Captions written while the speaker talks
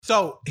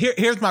So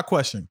here's my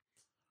question.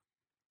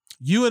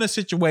 You in a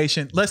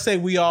situation, let's say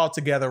we all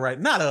together, right?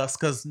 Not us,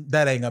 because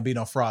that ain't gonna be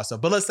no fraud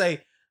stuff. But let's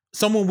say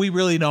someone we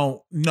really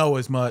don't know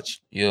as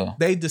much. Yeah.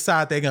 They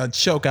decide they're gonna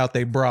choke out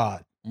their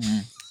broad. Mm-hmm.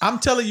 I'm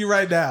telling you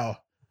right now,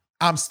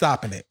 I'm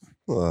stopping it.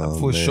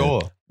 For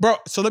sure. Bro,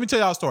 so let me tell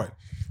y'all a story.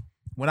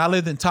 When I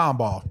lived in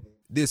Tomball.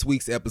 This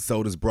week's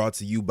episode is brought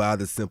to you by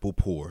The Simple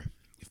Pour,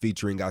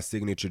 featuring our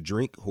signature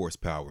drink,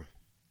 Horsepower.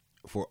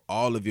 For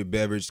all of your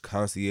beverage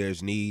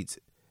concierge needs,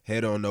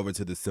 head on over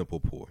to The Simple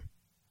Pour.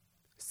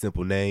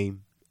 Simple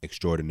name,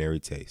 extraordinary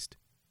taste.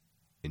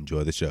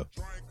 Enjoy the show.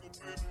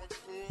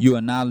 You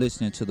are now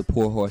listening to the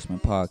Poor Horseman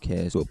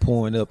podcast. But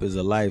pouring up is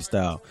a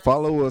lifestyle.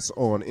 Follow us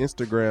on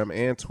Instagram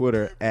and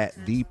Twitter at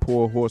The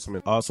Poor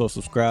Horseman. Also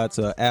subscribe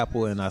to our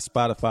Apple and our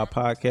Spotify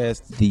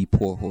podcast, The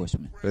Poor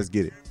Horseman. Let's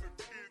get it.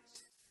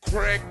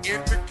 Crack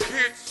in the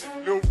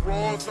kitchen, Lil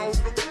Raw's on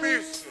the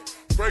mission.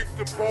 Break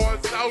the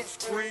bars out,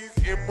 screens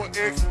in my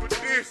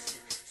expedition.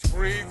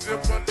 Screens in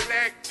my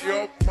neck,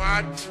 yo,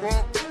 my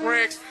trunk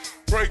crack.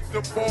 Break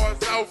the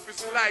bars off,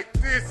 it's like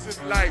this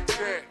and like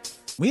that.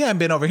 We haven't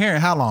been over here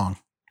in how long?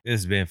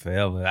 It's been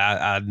forever.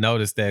 I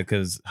noticed that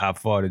because how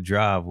far the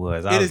drive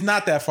was. It is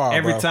not that far,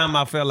 Every bro. time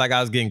I felt like I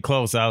was getting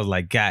close, I was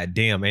like, God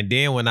damn. And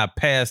then when I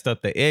passed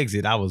up the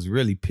exit, I was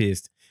really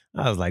pissed.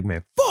 I was like,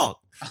 man, fuck.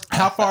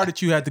 How far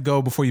did you have to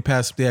go before you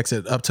passed the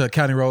exit? Up to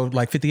County Road,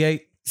 like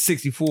 58?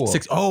 64.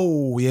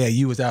 Oh, yeah,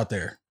 you was out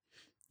there.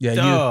 Yeah,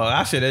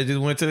 I should have just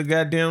went to the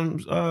goddamn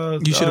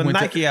you should have went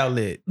Nike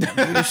outlet.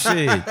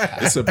 Shit.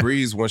 It's a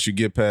breeze once you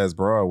get past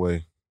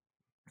Broadway.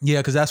 Yeah,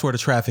 because that's where the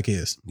traffic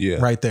is. Yeah.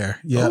 Right there.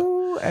 Yeah.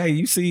 Ooh, hey,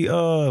 you see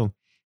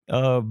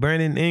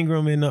Brandon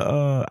Ingram and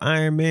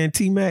Iron Man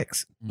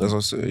T-Max? That's what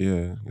I said,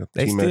 yeah.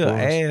 They T-Mac still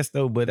ones. ass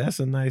though, but that's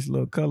a nice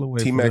little colorway.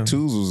 T-Mac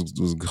 2s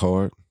was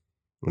hard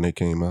when they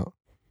came out.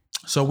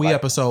 So we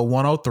episode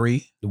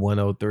 103.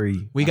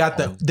 103. We got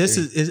this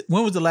is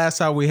when was the last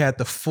time we had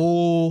the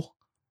full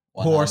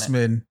 100.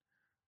 Horseman?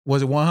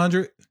 Was it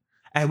 100?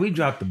 Hey, we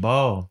dropped the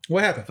ball.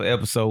 What happened? For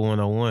episode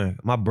 101.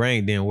 My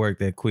brain didn't work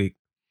that quick.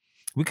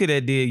 We could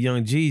have did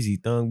Young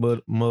Jeezy, Thug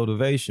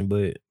Motivation,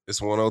 but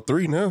It's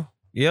 103 now.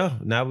 yeah,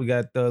 now we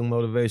got Thug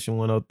Motivation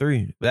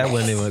 103. That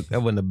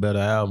wasn't a better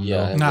album.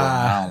 Yeah, though. it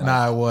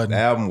Nah, it The wasn't.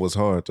 album was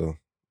hard though.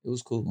 It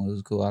was cool. It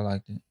was cool. I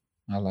liked it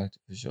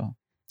for sure.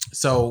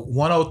 So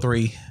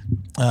 103,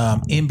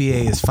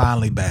 NBA is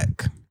finally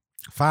back.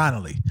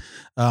 Finally.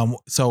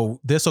 So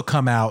this will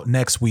come out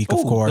next week, of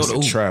course.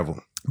 Travel.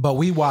 But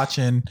we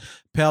watching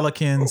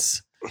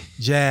Pelicans,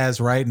 Jazz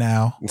right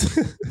now.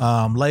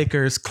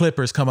 Lakers,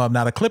 Clippers come up.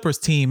 Now the Clippers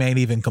team ain't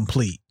even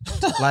complete.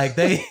 Like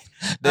they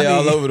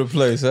all over the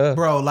place, huh?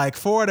 Bro, like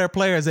 4 of their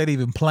players ain't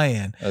even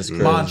playing. That's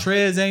crazy.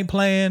 Montrez ain't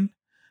playing.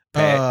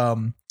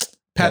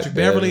 Patrick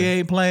Beverly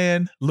ain't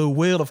playing. Lou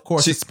Will, of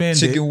course, suspended.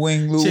 Chicken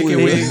Wing Lou Chicken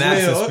Will. Wing He's not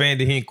Will.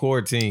 suspended. He in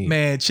quarantine.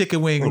 Man,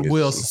 Chicken Wing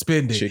Will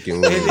suspended.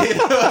 Chicken wing.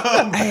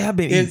 Hey, I've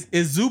been Is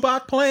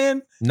Zubac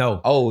playing? No.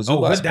 Oh,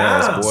 Zubac's we're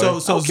down. boy.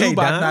 So Okay, Zubac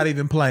Don. not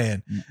even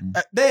playing.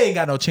 They ain't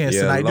got no chance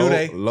tonight, do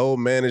they? Low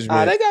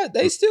management.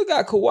 They still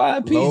got Kawhi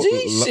and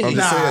PG. Shit. I'm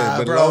just saying,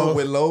 but bro.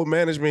 with low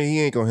management,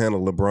 he ain't gonna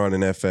handle LeBron in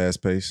that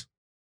fast pace.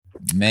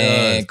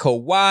 Man,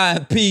 Kawhi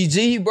and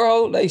PG,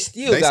 bro, they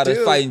still got a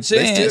fighting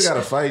chance. They still got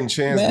a fighting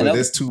chance, Man, but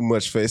it's too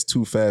much. It's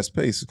too fast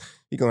paced.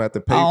 He gonna have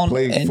to I don't-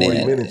 play and 40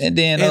 then- minutes. And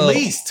then At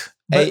least.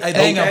 But they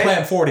ain't gonna play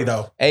him 40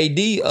 though. AD,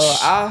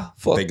 I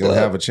fucked They gonna up.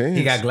 have a chance.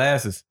 He got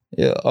glasses.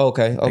 Yeah,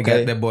 okay.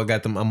 That boy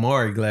got them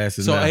Amari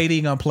glasses So now.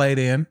 AD gonna play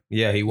then.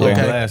 Yeah, he wore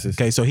glasses.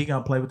 Okay, so he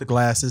gonna play with the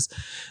glasses.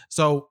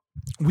 So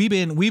we've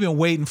been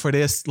waiting for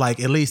this, like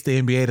at least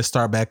the NBA to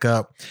start back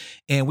up,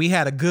 and we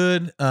had a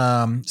good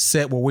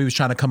set where we was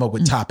trying to come up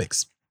with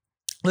topics.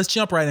 Let's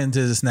jump right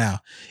into this now.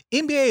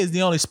 NBA is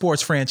the only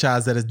sports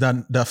franchise that has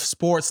done the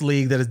sports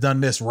league that has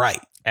done this right.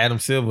 Adam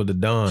Silver, the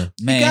Don.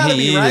 Man, gotta he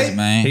be, is, right?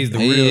 man. He's the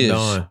He real is.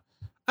 Don.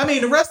 I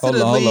mean, the rest of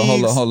the Hold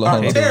leagues on.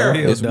 are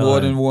terrible. It's Done. more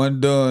than one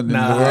done. in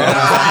Nah, the world.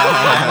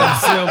 Adam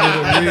Silver,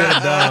 the real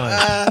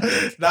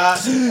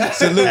Don.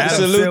 Salute Adam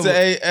to Silver.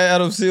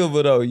 Adam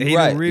Silver though. He You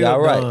right. the real Y'all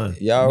right. Don.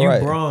 Y'all You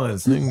right.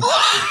 bronze. nigga.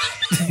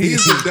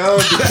 He's the Don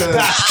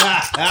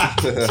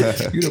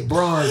because You the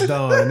bronze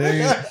Don,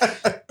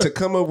 nigga. to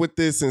come up with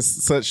this in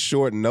such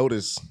short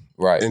notice,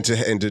 Right. and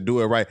to do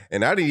it right.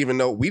 And I didn't even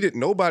know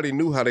nobody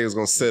knew how they was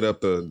gonna set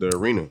up the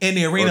arena. And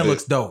the arena Or the-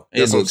 looks dope. It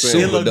That's what looks I'm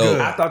saying. super It look dope.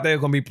 good. I thought they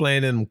were gonna be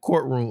playing in them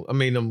courtroom. I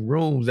mean, them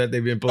rooms that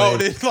they've been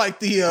playing. Oh, it's like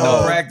the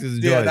practice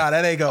yeah, joint. nah,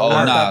 that ain't gonna Oh, work.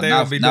 I nah, thought they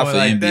not- would be not doing for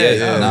like NBA,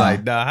 that. I was nah.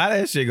 like, nah, how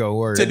that shit gonna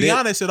work? To be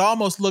honest, it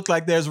almost looked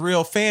like there's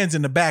real fans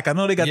in the back. I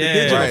know they got the Yeah.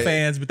 digital Right.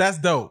 fans, but that's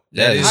dope.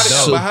 That is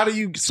dope. dope. How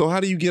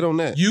do you get on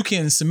that? You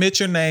can submit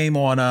your name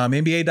on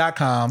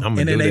NBA.com, I'ma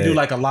and then do they do that.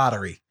 like a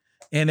lottery,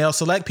 and they'll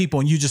select people,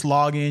 and you just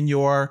log in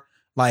your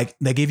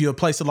they give you a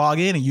place to log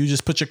in, and you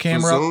just put your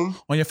camera up Zoom?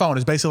 on your phone.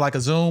 It's basically like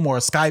a Zoom or a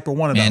Skype or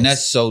one of Man, those.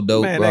 that's so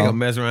dope, Man, they bro. gonna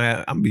mess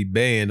around. I'm gonna be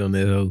banned on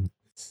that hoe.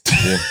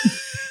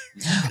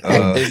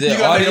 Is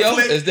there audio?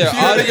 Is there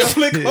audio?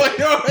 Flick on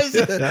yours.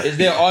 Is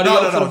there audio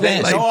No, for the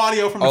fans? no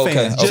audio from the Okay,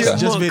 fans. okay.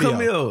 Just Come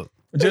video. here.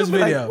 Just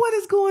video. Like, what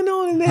is going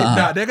on in that?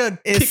 Nah, they're gonna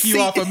kick you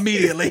off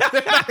immediately.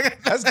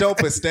 That's dope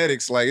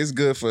aesthetics. Like it's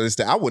good for this.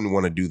 I wouldn't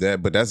want to do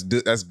that, but that's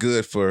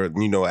good for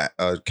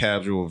a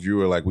casual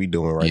viewer like we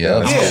doing right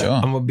now. Yeah, sure.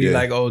 I'm gonna be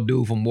like old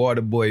dude from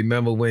Waterboy.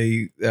 Remember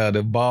when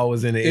the ball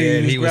was in the air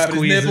and he was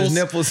squeezing his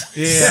nipples?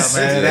 Yeah,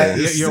 man,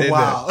 you're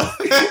wild.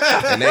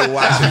 And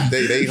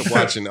they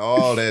watching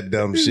all that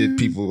dumb shit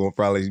people gonna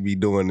probably be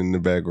doing in the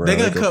background.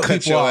 They're gonna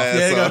cut people off. Yeah,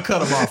 they're gonna cut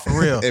them off for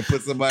real. And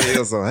put somebody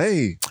else on.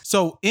 Hey.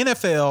 So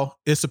NFL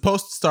is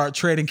supposed to start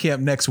training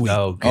camp next week.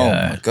 Oh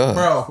God. my God.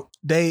 Bro,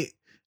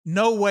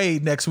 no way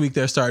next week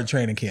they're starting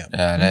training camp.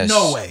 That's-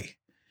 No way.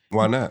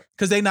 Why not?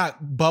 Because they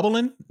not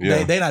bubbling.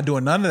 Yeah. They not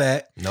doing none of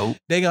that. Nope.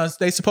 They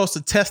supposed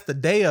to test the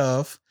day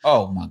of.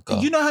 Oh my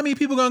God. You know how many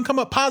people gonna come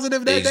up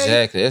positive that day?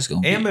 Exactly. That's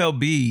gonna be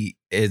MLB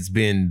has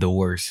been the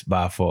worst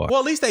by far. Well,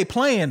 at least they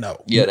playing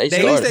though. Yeah, they at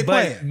least started. they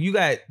But playing. you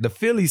got the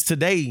Phillies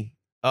today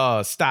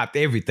stopped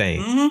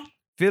everything. Mm-hmm.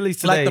 Phillies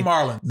today. Like the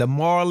Marlins. The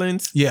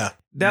Marlins. Yeah.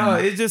 No,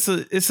 it's just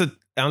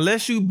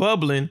unless you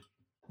bubbling,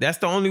 that's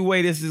the only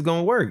way this is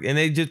gonna work. And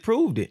they just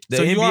proved it. The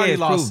So you NBA already has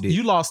lost. proved it.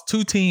 You lost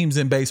 2 teams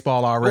in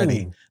baseball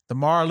already. Ooh. The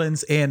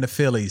Marlins and the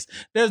Phillies.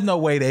 There's no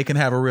way they can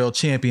have a real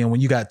champion when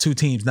you got 2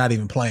 teams not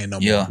even playing no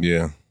more. Yeah.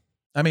 Yeah.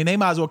 I mean, they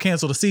might as well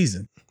cancel the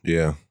season.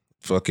 Yeah.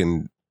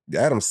 Fucking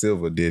Adam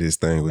Silver did his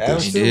thing with Adam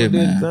this. Silver did, did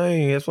man. the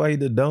thing. That's why he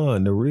the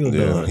Don, the real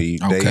Yeah, Don. they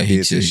Okay, did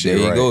this there shit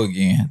you right. go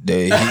again.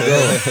 There you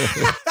go.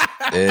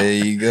 There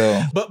you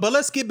go. But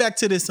let's get back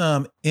to this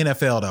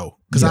NFL though,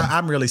 because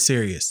I'm really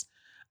serious.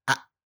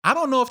 I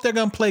don't know if they're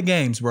gonna play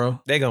games, bro.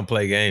 They're gonna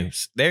play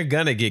games. They're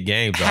gonna get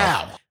games off.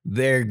 How?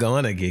 They're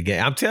gonna get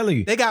games. I'm telling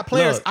you. They got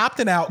players Look,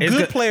 opting out. it's Good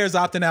good- players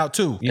opting out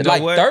too. You know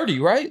Like what? 30,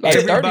 right? Like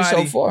 30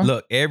 so far.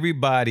 Look,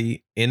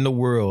 everybody in the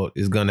world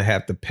is gonna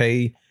have to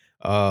pay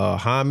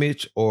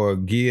homage or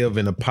give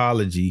an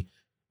apology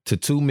to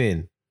 2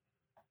 men.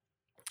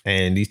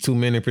 And these 2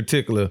 men in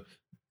particular,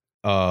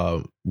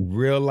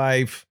 real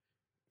life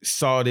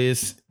saw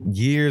this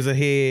years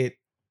ahead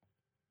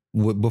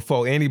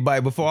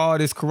before all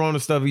this corona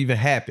stuff even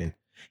happened.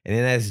 And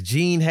then that's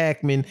Gene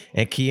Hackman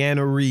and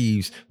Keanu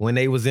Reeves when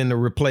they was in the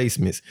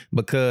replacements,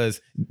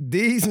 because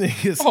these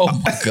niggas, Oh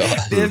my God.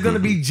 there's gonna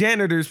be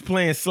janitors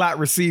playing slot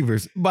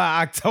receivers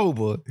by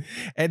October,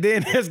 and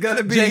then there's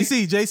gonna be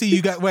JC,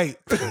 you got wait.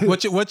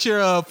 What's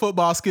your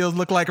football skills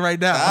look like right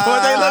now?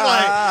 What they look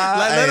like?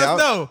 Let us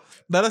know.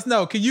 Let us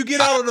know. Can you get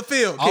out on the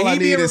field? Can All I he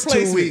be need a is 2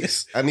 replacement?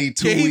 weeks. I need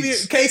 2 Can he be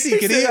weeks. Casey?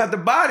 Can he? still got the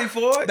body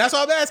for it. That's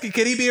what I'm asking.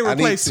 Can he be a I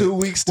need replacement? 2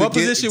 weeks to What get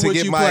position to would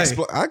get you my.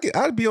 play?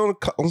 I'd be on.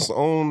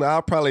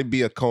 I'll probably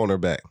be a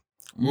cornerback.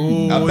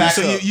 Ooh, A backup.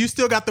 so you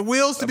still got the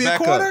wheels to be a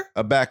backup. corner?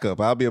 A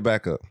backup. I'll be a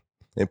backup,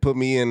 and put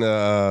me in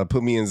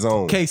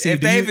zone. Casey,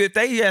 If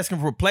they asking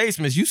for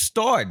replacements, you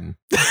starting.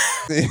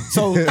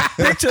 So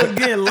picture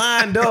getting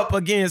lined up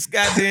against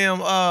goddamn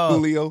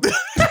Julio.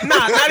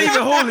 not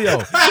even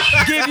Julio.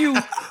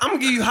 I'm gonna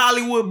give you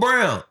Hollywood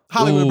Brown.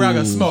 Hollywood Brown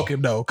gonna smoke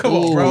him though. Come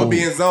on, bro. I'll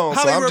be in zone,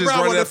 so I'm Hollywood just Brown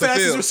one running of up the the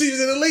fastest field. receivers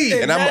in the league.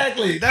 And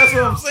Exactly. That's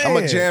what I'm saying. I'm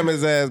gonna jam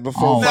his ass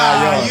before Oh, 5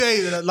 Nah, yards. you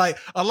ain't like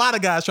a lot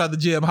of guys tried to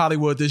jam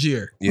Hollywood this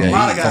year. Yeah, a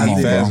lot of he- guys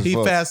come did. on, He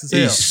bro. fast as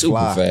hell. He's super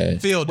Fly.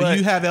 fast. Phil, do But-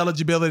 you have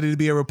eligibility to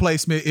be a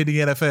replacement in the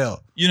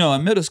NFL? You know,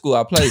 in middle school,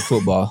 I played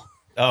football.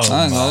 Oh,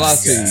 I ain't gonna lie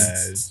to you.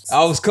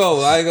 I was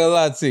cold. I ain't gonna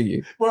lie to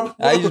you.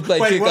 I used to play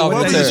kickoff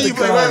what position you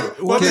return.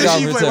 play? What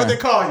position you play? What they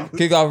call you?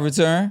 Kickoff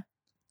return.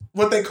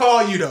 What they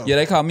call you though? Yeah,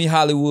 they called me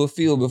Hollywood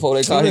Field before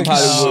they called him Oh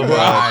Hollywood my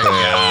Brown.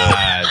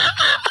 God.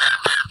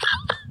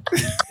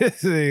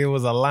 This nigga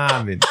was a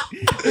lineman.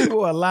 He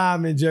wore a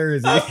lineman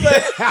jersey. I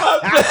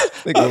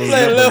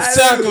played left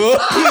tackle.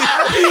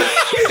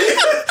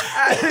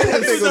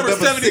 This number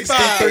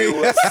 75.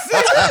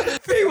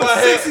 He was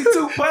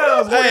 62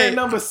 pounds wearing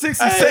number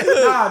 67.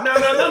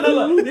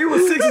 No. He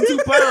was 62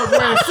 pounds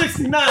wearing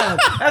 69.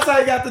 That's how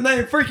he got the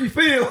name Freaky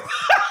Phil.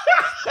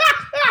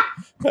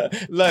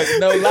 Look,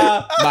 no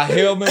lie, my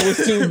helmet was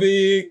too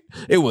big.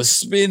 It was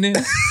spinning.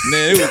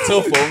 Man, it was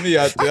tough on me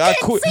out there. I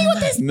quit.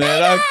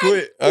 Man,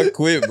 I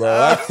quit, bro.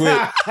 I quit.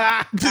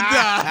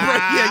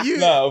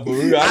 Nah, for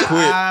real,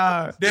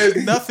 I quit.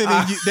 There's nothing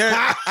in you.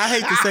 I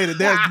hate to say that.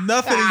 There's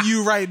nothing in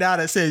you right now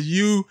that says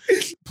you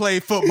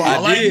play football.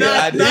 I did.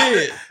 Not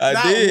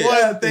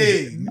one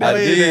thing.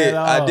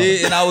 I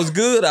did, and I was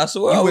good. I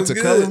swear, I was went to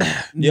good. Cullen?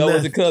 Yeah, I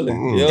went to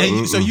Cullen. Yep.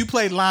 And so you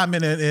played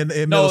lineman in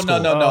No, middle school.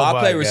 no. Oh I my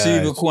played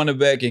receiver, gosh.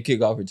 cornerback, and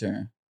kickoff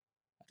return.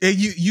 And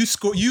you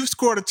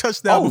scored a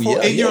touchdown Oh, before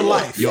yeah, in your yeah.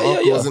 life. Your Yeah,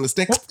 uncle yeah. was in the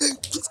stick.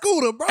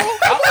 Scooter, bro.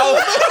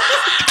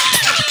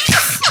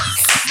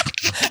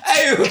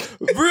 Hey,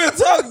 real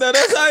talk though.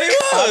 That's how he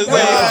was.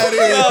 glad it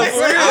is. No,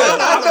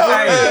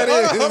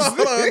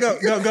 for real. Go,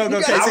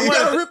 You Casey.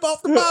 gotta rip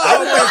off the ball.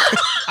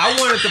 I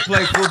wanted to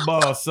play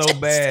football so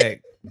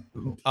bad.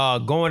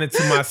 Going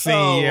into my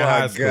senior year in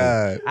high school.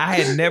 God. I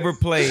had never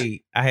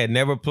played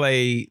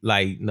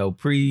like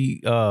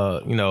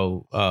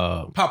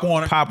Pop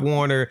Warner. Pop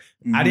Warner.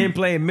 Mm-hmm. I didn't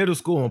play in middle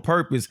school on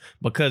purpose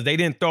because they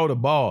didn't throw the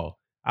ball.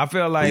 I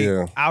felt like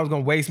Yeah. I was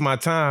gonna waste my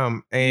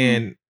time,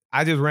 and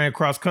I just ran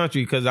cross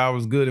country because I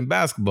was good in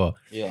basketball.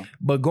 Yeah.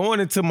 But going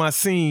into my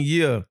senior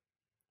year,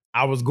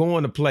 I was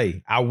going to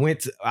play. My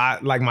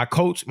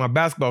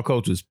basketball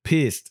coach was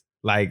pissed.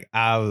 Like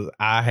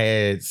I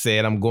had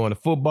said I'm going to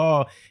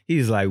football.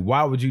 He's like,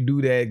 why would you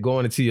do that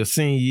going into your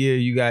senior year?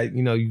 You got,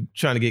 you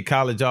trying to get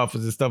college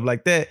offers and stuff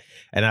like that.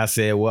 And I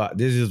said, well,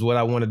 this is what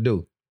I want to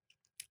do.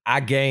 I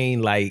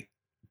gained like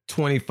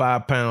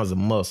 25 pounds of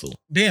muscle.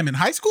 Damn, in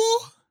high school?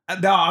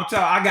 No, I'm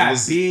telling you, I got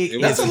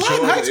big. That's a lot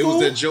in high school. It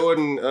was that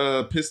Jordan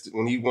piston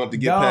when he wanted to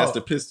get past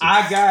the piston.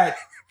 I got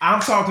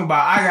rock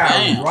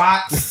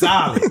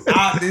solid.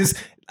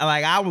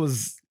 I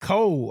was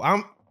cold.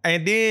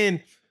 And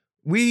then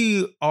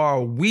we are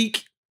a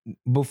week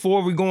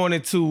before we going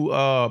into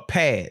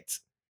pads,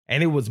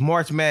 and it was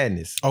March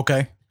Madness.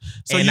 Okay.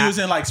 So and you was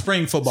in like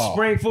spring football.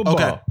 Spring football.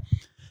 Okay.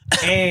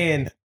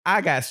 And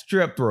I got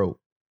strep throat.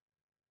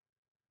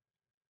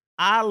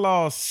 I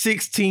lost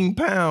 16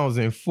 pounds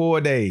in 4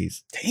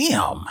 days.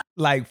 Damn.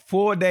 Like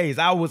 4 days.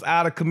 I was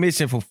out of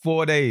commission for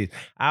 4 days.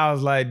 I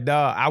was like,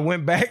 dog, I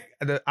went back.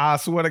 I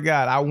swear to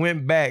God, I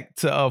went back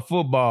to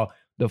football.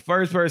 The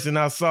first person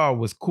I saw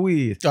was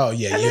Quiz. Oh,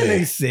 yeah, and yeah. then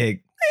they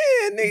said,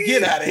 man, nigga,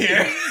 Get out of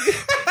here.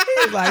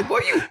 He's like, boy,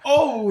 you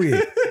over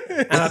with.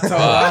 And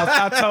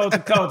I told the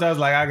coach, I was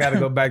like, I got to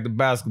go back to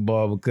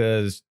basketball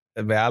because,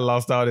 man, I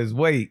lost all this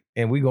weight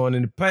and we going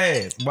in the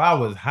pads. Well, I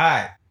was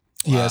hot.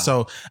 Yeah,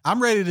 so I'm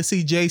ready to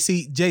see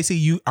JC. JC,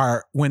 you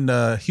are when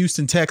the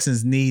Houston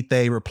Texans need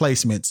their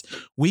replacements.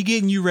 We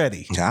getting you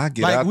ready. I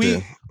get out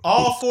there.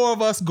 All four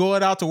of us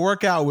going out to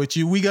work out with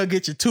you. We gonna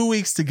get you 2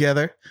 weeks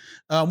together.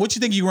 What you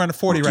think you run a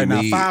 40 right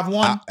now?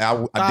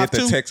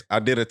 5'1"? I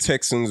did a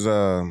Texans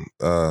a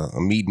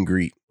meet and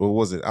greet. What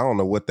was it? I don't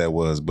know what that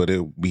was, but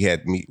we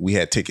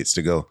had tickets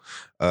to go.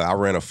 I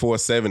ran a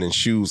 4.7 in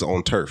shoes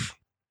on turf.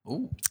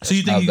 Ooh, so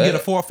you think you can get a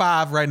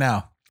 4.5 right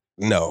now?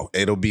 No,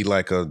 it'll be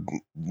like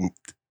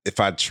if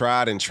I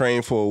tried and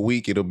trained for a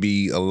week, it'll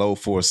be a low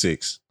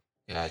 4.6.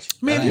 Gotcha.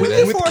 Man,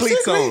 with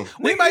cleats on.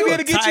 We might be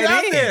able to get you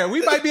out there.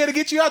 We might be able to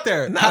get you out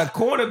there. Not a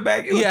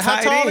quarterback. Yeah,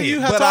 how tall are you?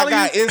 But I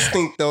got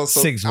instinct though.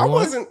 So 6'1". I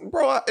wasn't,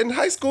 bro. In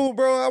high school,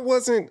 bro, I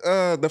wasn't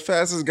the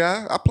fastest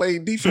guy. I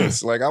played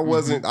defense. Like I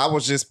wasn't. I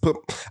was just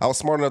I was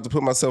smart enough to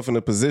put myself in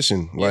a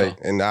position. Like,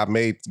 and I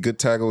made good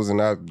tackles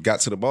and I got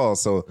to the ball.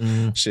 So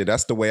shit,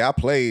 that's the way I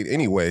played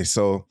anyway.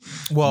 So,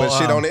 but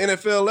shit on the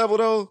NFL level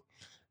though,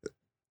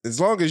 as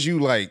long as you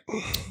like.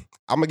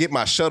 I'm gonna get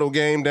my shuttle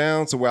game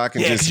down to where I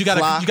can just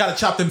fly. You gotta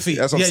chop them feet.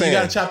 That's what I'm saying. You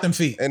gotta chop them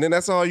feet. And then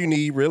that's all you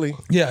need, really.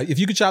 Yeah, if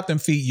you can chop them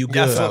feet, you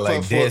good. That sound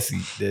like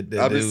Desi.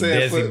 I've been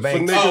saying for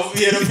niggas,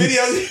 the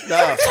video.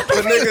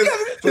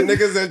 for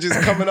niggas that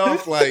just coming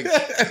off like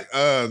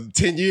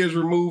 10 years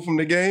removed from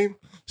the game.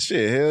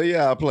 Shit, hell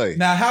yeah, I'll play.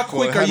 Now, how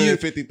quick are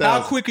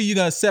you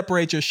gonna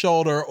separate your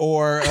shoulder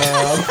or?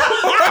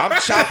 I'm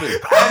chopping.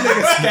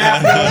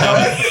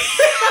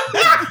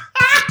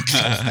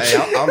 Hey,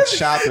 I'm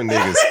chopping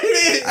niggas.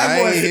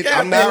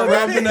 I'm not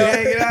wrapping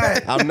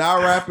up. I'm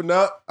not wrapping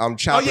up. I'm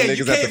chopping niggas.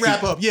 You can't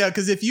wrap up. Yeah,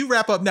 because if you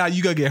wrap up now,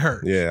 you gonna get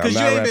hurt. Yeah, because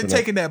you ain't been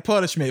taking that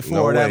punishment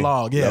for that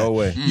long. Yeah, no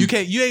way. You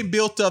can't. You ain't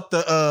built up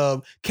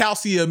the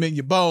calcium in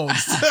your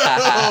bones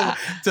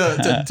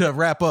to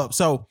wrap up.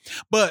 So,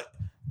 but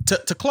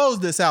to close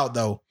this out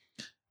though,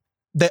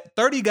 that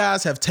 30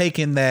 guys have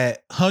taken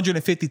that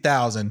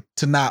 150,000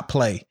 to not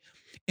play,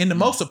 and the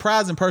most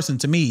surprising person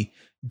to me.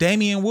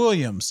 Damian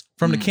Williams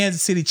from the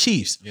Kansas City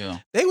Chiefs. Yeah.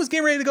 They was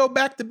getting ready to go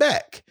back to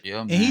back.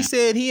 Yeah, and he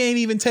said he ain't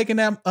even taking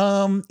that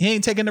he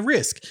ain't taking the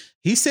risk.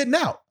 He's sitting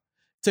out.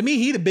 To me,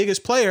 he the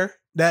biggest player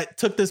that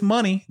took this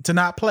money to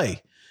not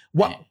play.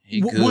 What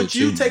would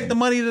you take the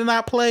money to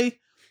not play?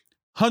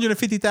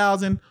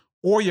 150,000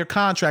 or your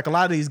contract. A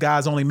lot of these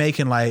guys only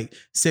making like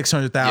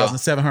 600,000,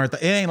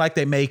 700,000. It ain't like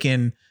they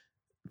making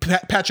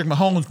Patrick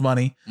Mahomes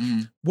money.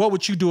 Mm-hmm. What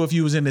would you do if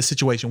you was in this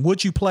situation?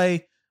 Would you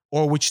play?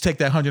 Or would you take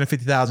that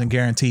 150,000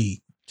 guaranteed?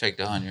 Take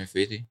the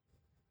 150,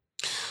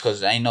 because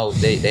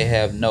they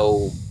have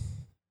no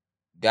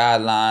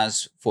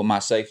guidelines for my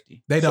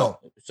safety. They don't.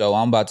 So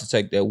I'm about to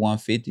take that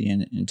 150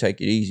 and take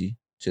it easy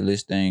till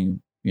this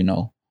thing,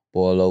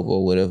 boil over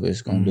or whatever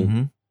it's gonna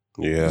do.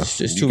 Yeah, it's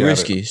just too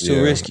risky. It's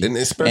too risky, and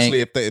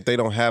especially if they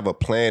don't have a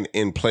plan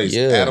in place.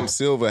 Yeah. Adam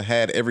Silver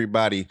had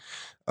everybody.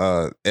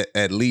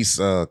 At least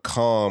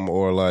calm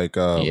or like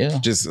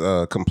just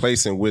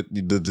complacent with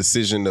the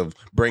decision of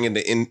bringing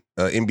the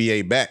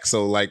NBA back.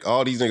 So like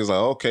all these niggas like,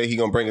 okay, he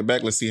gonna bring it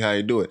back. Let's see how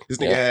he do it. This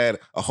nigga had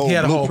a whole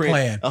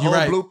blueprint,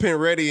 blueprint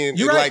ready in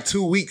like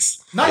 2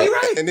 weeks. No, you're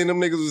right. And then them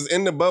niggas was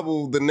in the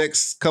bubble the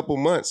next couple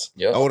months.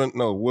 Yep.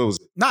 No, what was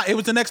it? Nah, it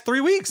was the next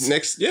 3 weeks.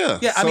 Yeah.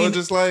 So I mean,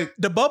 just like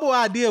the bubble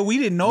idea, we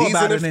didn't know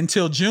about it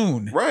until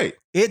June. Right.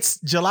 It's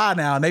July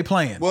now and they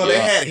playing. Well, they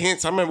had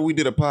hints. I remember we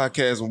did a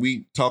podcast and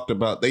we talked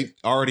about, they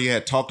already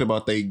had talked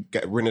about they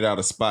got rented out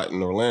a spot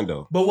in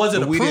Orlando. But was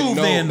it approved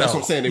then though? That's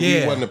what I'm saying.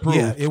 It wasn't approved.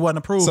 Yeah, it wasn't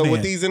approved So then.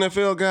 with these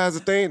NFL guys,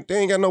 if they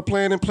ain't got no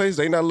plan in place,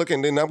 they not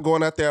looking, then I'm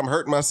going out there, I'm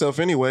hurting myself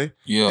anyway.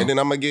 Yeah. And then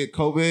I'm going to get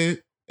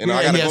COVID and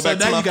I got to go back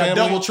to my family. So now you got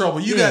double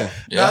trouble. You got,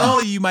 not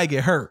only you might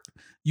get hurt,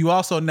 you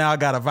also now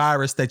got a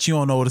virus that you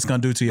don't know what it's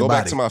gonna do to your Go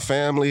body. back to my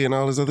family and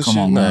all this other Come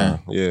shit. on, Nah, man.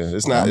 yeah,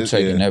 it's not. I'm It's,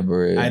 taking yeah. that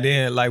bread. And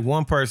then like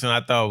one person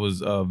I thought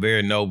was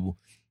very noble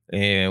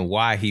and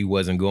why he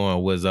wasn't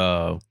going was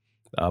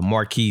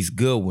Marquise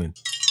Goodwin.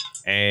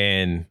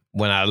 And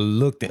when I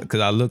looked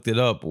it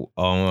up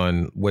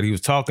on what he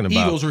was talking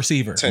about. Eagles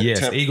receiver.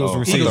 Eagles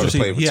receiver. Eagles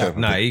receiver. Yeah.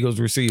 Nah, Eagles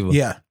receiver.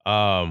 Yeah.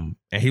 And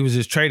he was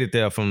just traded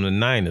there from the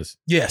Niners.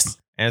 Yes.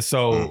 And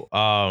so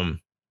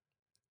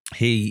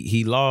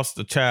he lost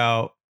a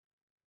child.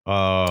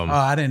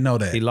 I didn't know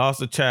that. He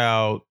lost a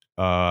child,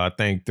 I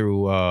think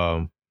through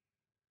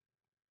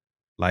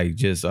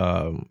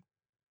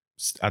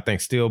I think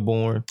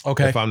stillborn.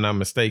 Okay. If I'm not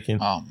mistaken.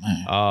 Oh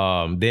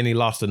man. Then he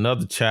lost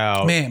another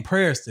child. Man,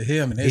 prayers to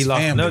him and his He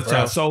lost family, another bro.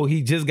 child. So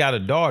he just got a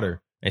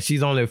daughter and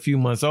she's only a few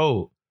months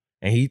old.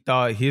 And he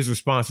thought his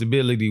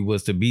responsibility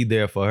was to be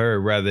there for her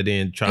rather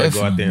than trying to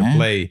go out there and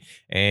play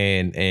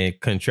and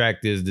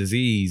contract this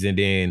disease and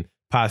then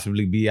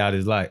possibly be out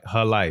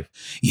her life.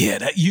 Yeah,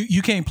 that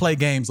you can't play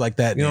games like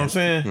that. You know man. what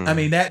I'm saying? I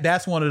mean,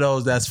 that's one of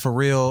those that's for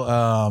real.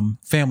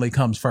 Family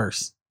comes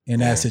first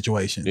in that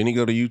situation. Didn't he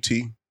go to UT?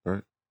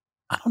 Right.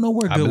 I don't know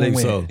where I Goodwin believe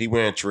went. so. He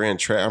ran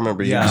track. I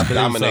remember he Yeah, was I believe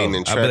dominating so.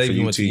 in track I believe for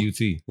he UT. went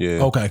to UT.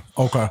 Yeah. Okay.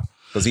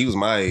 Because he was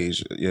my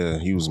age. Yeah,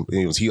 he was.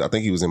 I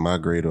think he was in my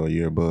grade or a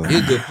year above.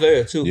 He's a good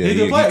player too. Yeah, He's a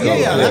good player.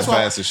 Yeah, that's why-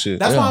 fast as shit.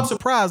 That's Yeah. why I'm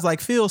surprised. Like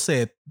Phil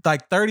said,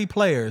 like 30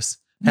 players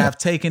have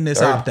taken this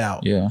 30. opt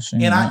out. Yeah. I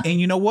seen And that.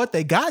 and you know what?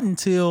 They got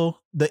until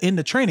the end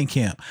of training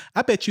camp.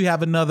 I bet you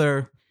have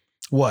another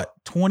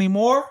 20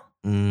 more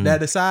that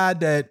decide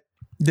that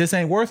this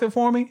ain't worth it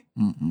for me.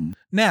 Mm-mm.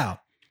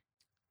 Now,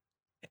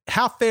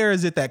 how fair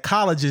is it that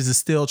colleges is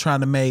still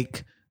trying to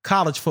make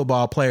college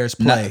football players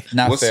play?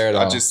 Not fair at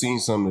all. I just seen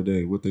something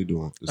today. What they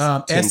doing? It's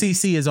 10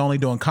 SEC is only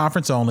doing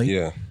conference only.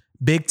 Yeah.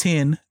 Big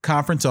 10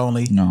 conference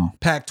only. No.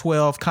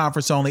 Pac-12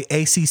 conference only.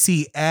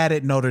 ACC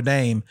added Notre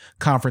Dame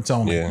conference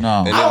only. Yeah.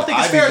 No. And I then don't think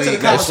it's Ivy fair to the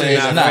League, conference. that's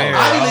It's not not fair.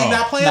 fair. Ivy League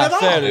not playing Not at all.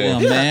 fair to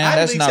them, Yeah, man. Ivy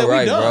That's League not said we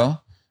right, done. bro.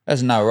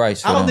 That's not right.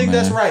 For I don't them, think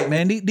that's man. right,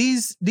 man.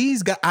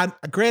 These guys.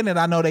 Granted,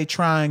 I know they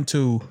trying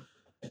to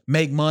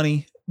make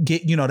money.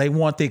 They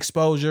want the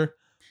exposure,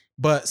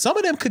 but some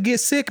of them could get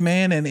sick,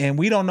 man, and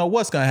we don't know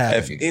what's gonna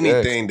happen. If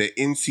anything, the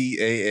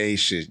NCAA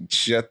should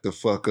shut the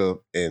fuck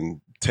up and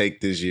take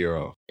this year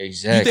off. You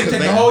Exactly. think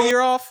take the whole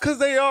year off? Because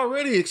they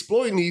already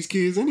exploiting these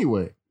kids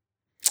anyway.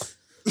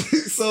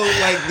 So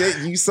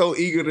you so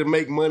eager to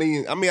make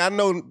money. I mean, I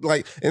know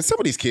and some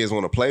of these kids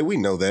want to play. We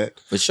know that.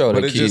 For sure.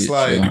 But the it's just kids,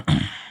 like, yeah.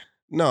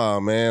 nah,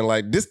 man.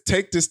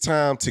 Take this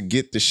time to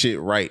get the shit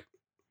right.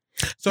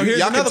 So here's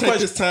Y'all can another take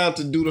question. this time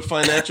to do the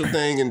financial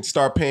thing and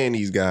start paying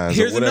these guys.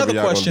 Here's or whatever another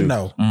y'all gonna question, do.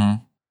 though.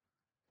 Mhm.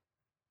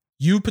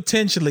 You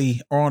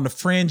potentially are on the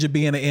fringe of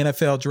being an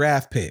NFL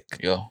draft pick.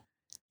 Yeah.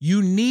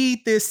 You need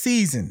this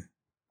season.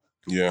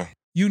 Yeah.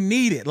 You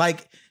need it.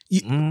 Like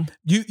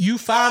you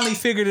finally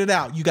figured it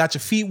out. You got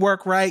your feet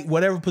work right.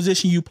 Whatever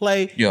position you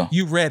play, Yeah.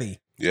 you ready.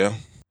 Yeah.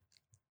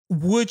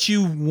 Would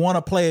you want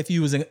to play if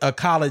you was a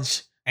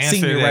college Answer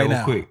senior that right real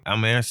now? quick.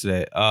 I'm gonna answer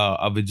that.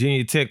 A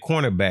Virginia Tech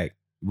cornerback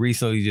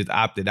recently just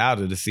opted out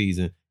of the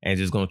season and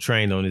just gonna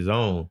train on his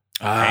own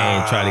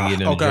and try to get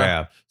in the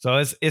draft.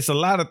 So it's a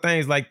lot of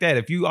things like that.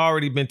 If you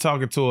already been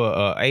talking to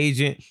a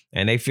agent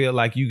and they feel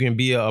like you can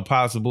be a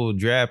possible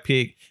draft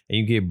pick and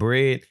you get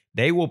bread,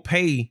 they will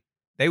pay.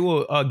 They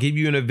will give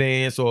you an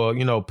advance or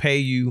pay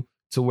you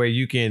to where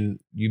you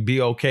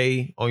be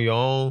okay on your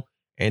own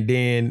and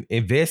then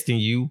invest in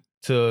you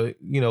to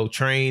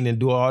train and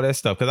do all that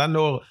stuff. Because I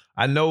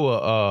know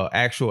a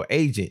actual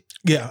agent.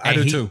 Yeah, I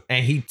do too.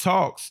 And he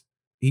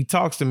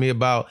talks to me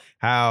about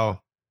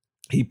how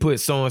he put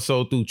so and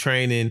so through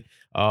training,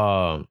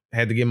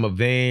 had to give him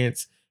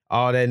advance,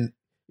 all that,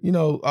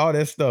 all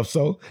that stuff.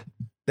 So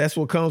that's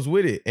what comes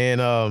with it. And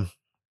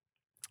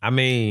I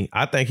mean,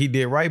 I think he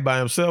did right by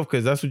himself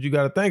because that's what you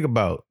got to think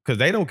about. Because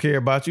they don't care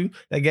about you.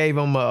 They gave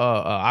him a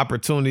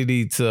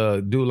opportunity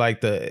to do like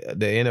the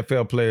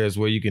NFL players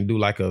where you can do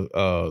like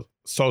a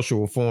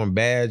social reform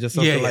badge or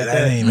something like that.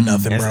 That ain't even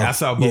nothing, And bro. I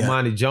saw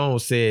Bomani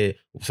Jones said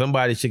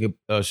somebody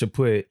should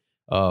put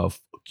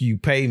you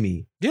pay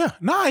me. Yeah,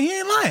 nah, he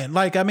ain't lying.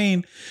 Like, I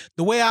mean,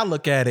 the way I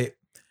look at it,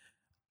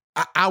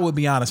 I would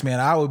be honest, man.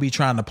 I would be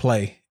trying to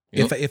play.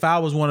 Yep. If I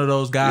was one of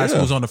those guys who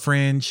was on the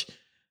fringe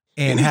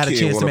and Any had a kid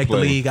chance to wanna make play.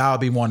 the league, I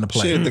would be wanting to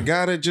play. Shit, the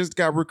guy that just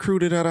got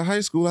recruited out of high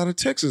school out of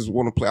Texas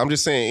want to play. I'm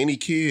just saying, any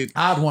kid,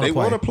 I'd want they to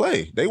play. want to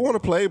play. They want to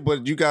play,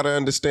 but you got to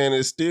understand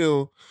it's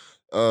still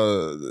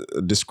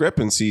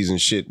discrepancies and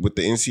shit with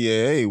the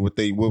NCAA, with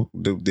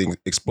the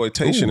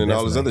exploitation and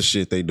all this other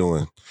shit they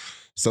doing.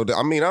 So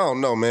I mean, I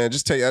don't know, man.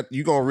 Just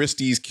you gonna risk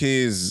these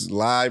kids'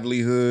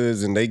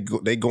 livelihoods and they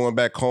going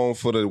back home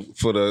for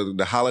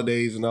the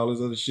holidays and all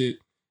this other shit,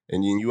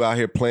 and you out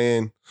here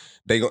playing.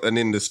 And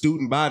then the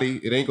student body,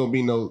 it ain't gonna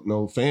be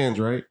no fans,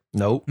 right?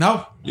 Nope.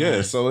 No.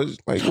 Yeah, so it's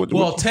like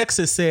Well,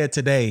 Texas said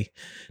today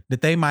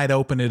that they might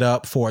open it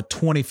up for a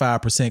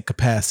 25%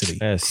 capacity,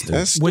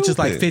 That's which is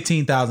like stupid.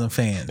 15,000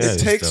 fans. Yeah. It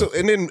takes,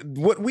 and then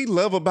what we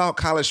love about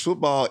college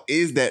football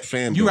is that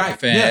fan. You right.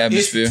 Fan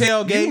atmosphere. It's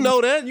tailgating. You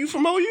know that. You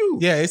from OU.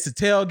 Yeah, it's the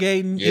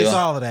tailgating. Yeah. It's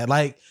all of that.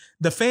 Like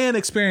the fan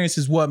experience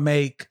is what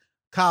make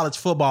college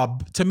football,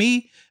 to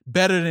me,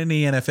 better than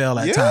the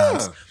NFL at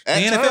times. The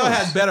at NFL times.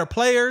 has better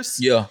players.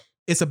 Yeah.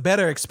 It's a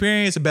better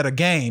experience, a better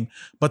game.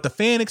 But the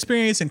fan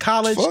experience in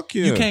college, Fuck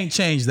yeah. you can't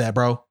change that,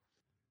 bro.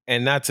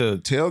 And not to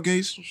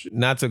Tailgates. and shit.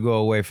 not to go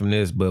away from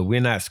this, but we're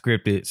not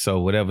scripted, so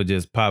whatever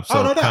just pops Oh,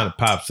 up no doubt. kind of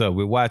pops up.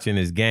 We're watching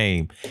this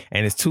game,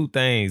 and it's two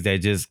things that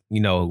just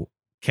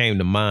came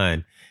to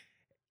mind.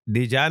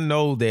 Did y'all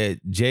know that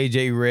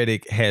JJ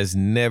Redick has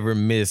never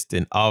missed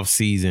an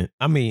offseason?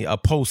 I mean, a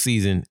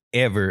postseason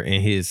ever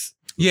in his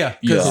Yeah,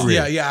 because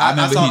Yeah. I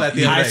remember saw he- that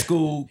the high other day.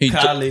 school, He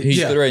college, he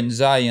threatened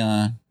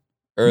Zion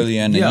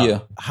earlier in the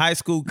year. high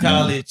school,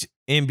 college,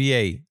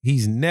 NBA.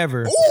 He's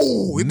never.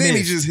 Ooh, and then he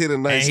missed. just hit a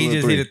And nice he little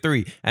just three. hit a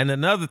 3. And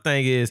another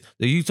thing is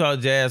the Utah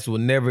Jazz will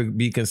never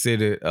be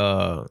considered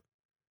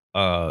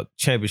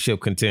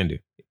championship contender,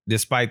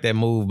 despite that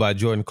move by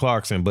Jordan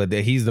Clarkson. But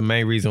that he's the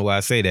main reason why I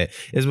say that.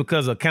 It's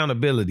because of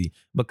accountability,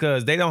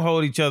 because they don't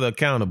hold each other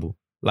accountable.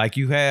 Like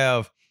you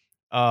have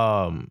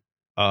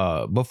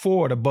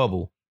before the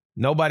bubble,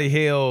 nobody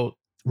held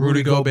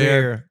Rudy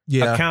Gobert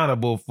Yeah.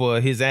 accountable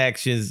for his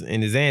actions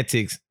and his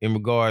antics in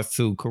regards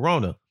to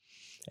Corona.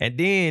 And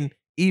then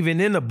even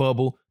in the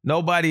bubble,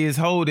 nobody is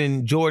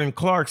holding Jordan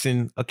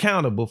Clarkson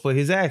accountable for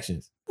his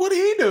actions. What did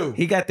he do?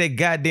 He got that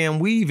goddamn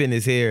weave in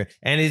his hair,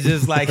 and it's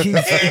just like he's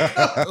like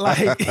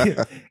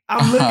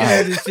I'm looking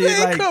at this shit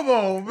Man, like. come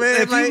on,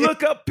 man. If you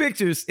look up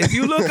pictures,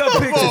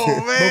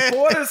 on, man.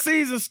 before the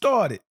season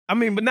started, I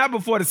mean, but not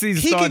before the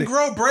season he started. can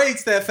grow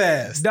braids that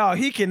fast. Dog,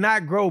 he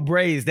cannot grow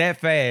braids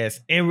that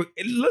fast. And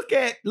look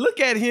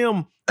at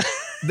him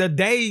the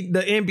day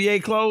the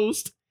NBA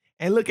closed,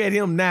 and look at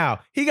him now.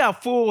 He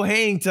got full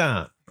hang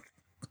time.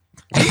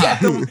 He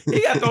got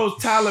those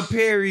Tyler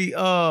Perry.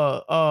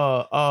 What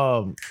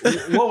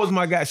was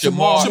my guy? Shamar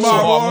Moore.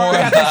 Moore. He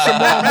got that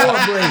Shamar Moore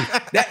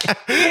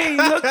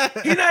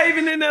braids. He not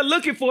even in there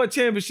looking for a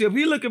championship.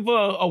 He looking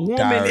for a woman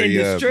Diary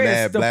in of distress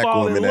mad to black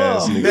fall in woman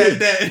love. ass nigga.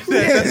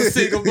 That's a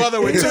single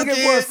mother with He's two looking for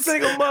a kids.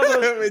 single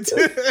mother.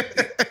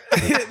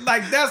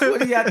 Like that's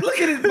what he got. Look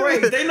at his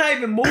braids. They not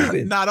even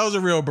moving. Nah, those are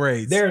real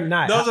braids. They're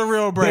not. Those are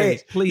real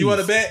braids. Bet, please. You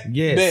want to bet?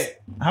 Yes. Bet.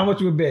 How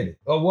much we betting?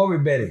 Or what we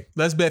betting?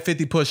 Let's bet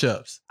 50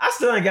 push-ups. I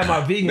still ain't got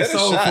my vegan Bet a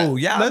soul shot. food.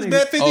 Y'all Let's niggas-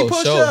 bet 50 Oh,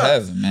 push-ups. show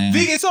heaven, man.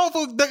 Vegan soul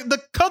food.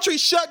 The country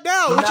shut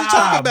down. What you Nah,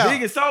 talking about?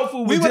 Vegan soul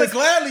food. We was would have just-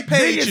 gladly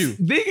paid vegan, you.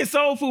 Vegan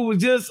soul food was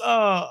just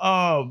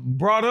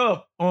brought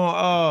up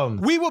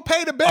on We will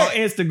pay the on bet.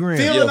 Instagram.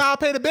 Phil Yeah. and I'll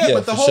pay the bet, Yeah,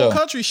 but the for whole sure.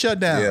 country shut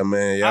down. Yeah,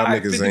 man. Y'all All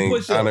right, niggas 50 ain't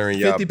push-ups. honoring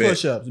y'all 50 bet.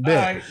 push-ups. All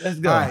Bet. right, let's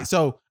go. All right,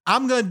 so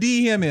I'm gonna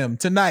DM him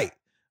tonight.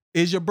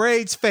 Is your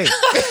braids fake?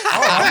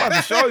 Oh, I'm about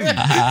to show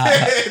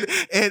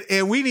you.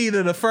 and we need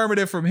an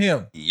affirmative from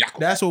him.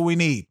 That's what we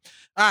need.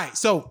 All right,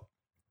 so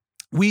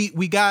we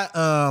got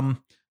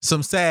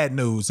some sad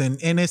news, and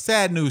it's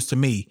sad news to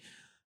me.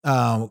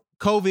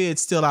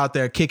 COVID's still out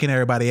there kicking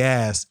everybody's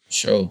ass,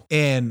 Sure.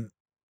 and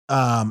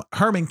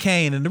Herman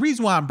Cain. And the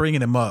reason why I'm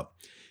bringing him up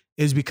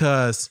is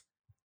because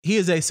he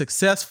is a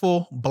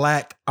successful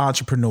Black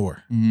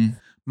entrepreneur. Mm-hmm.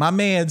 My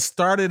man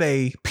started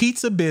a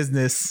pizza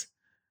business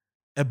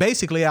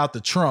basically out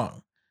the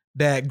trunk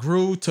that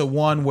grew to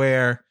one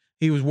where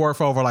he was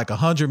worth over like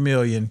 100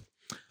 million.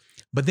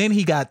 But then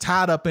he got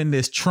tied up in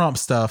this Trump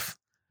stuff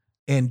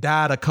and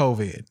died of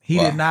COVID. He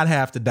Wow. did not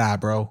have to die,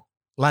 bro.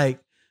 Like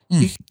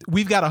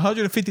we've got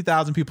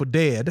 150,000 people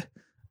dead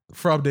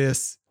from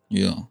this.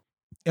 Yeah.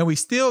 And we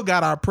still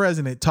got our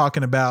president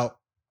talking about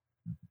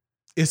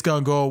it's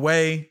going to go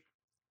away.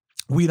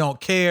 We don't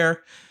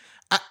care.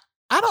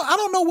 I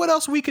don't know what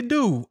else we could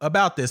do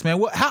about this,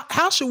 man.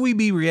 How should we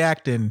be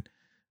reacting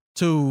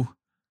to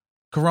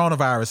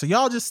coronavirus? Are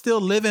y'all just still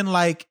living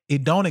like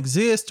it don't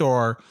exist,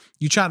 or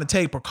you trying to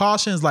take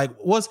precautions? Like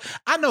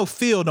I know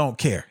Phil don't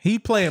care. He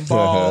playing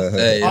ball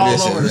Hey, all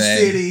listen, over the man.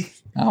 city.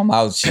 I'm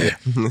out here.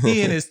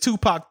 He and his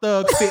Tupac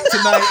Thug fit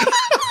tonight.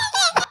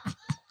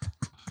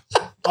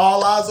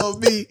 All eyes on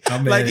me.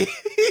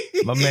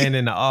 My man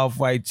in the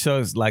off-white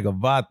chucks like a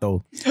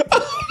vato.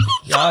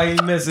 Y'all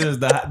ain't missing is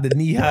the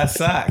knee-high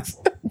socks.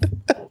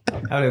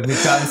 How did we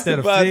call instead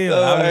of Phil?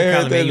 I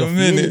heard that in a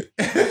minute.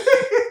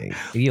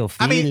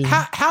 I mean,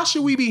 how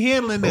should we be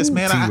handling this,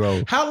 man?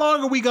 T-Row. How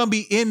long are we gonna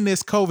be in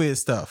this COVID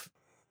stuff?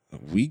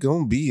 We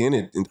gonna be in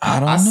it. And I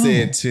don't I know.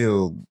 said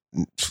till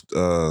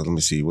let me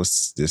see.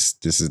 What's this?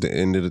 This is the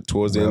end of the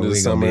towards the end of the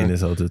we gonna be summer. in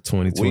this whole to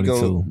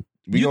 2022.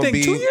 We You gonna think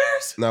be 2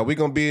 years? No, we're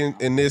gonna be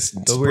in this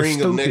So we're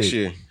spring of next stupid.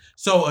 year.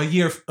 So a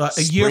year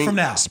from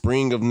now.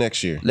 Spring of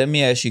next year. Let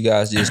me ask you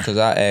guys this, because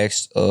I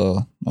asked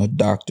a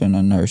doctor and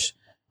a nurse.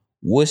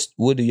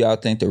 What do y'all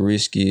think the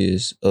risk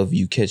is of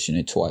you catching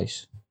it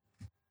twice?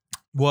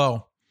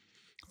 Well,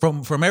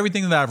 from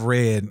everything that I've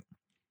read,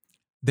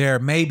 there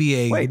may be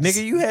a Wait,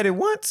 nigga, you had it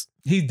once?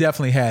 He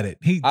definitely had it.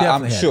 He I'm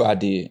definitely had sure it. I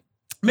did.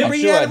 Remember, I'm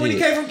he sure had I it when he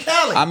did. came from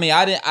Cali. I mean,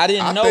 I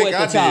didn't know think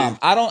at the I time.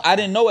 did. I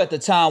didn't know at the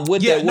time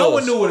what that was. no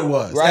one knew what it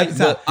was. Right, At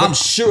the time. but I'm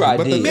sure I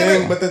But did.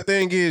 the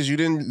thing is,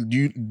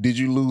 did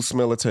you lose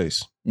smell or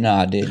taste? No,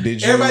 I didn't.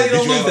 Did you? Everybody did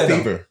don't you lose have that, a though.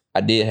 fever? I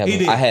did have. He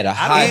did. I had a I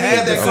high. didn't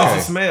have that Okay.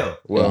 cough smell.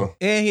 Well,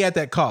 And he had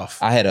that cough.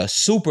 I had a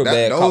super That-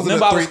 bad those cough. are the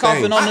Remember, I was three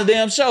coughing things. on the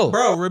damn show.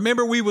 Bro,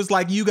 remember we was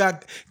like, you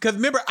got, because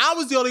remember, I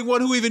was the only one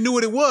who even knew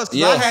what it was because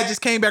Yeah. I had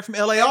just came back from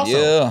LA also.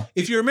 Yeah.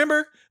 If you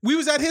remember, we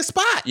was at his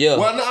spot. Yeah.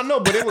 well, no, I know,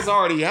 but it was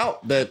already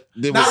out that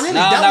it Not was. really.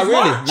 Nah, That not was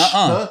really. March.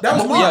 Nuh-uh. That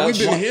was But March.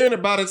 we've been hearing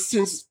about it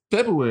since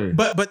February.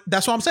 But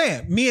that's what I'm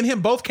saying. Me and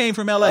him both came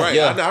from LA. Right,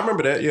 Yeah. I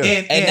remember that. Yeah,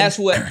 And that's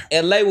what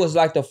LA was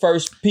like the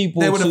first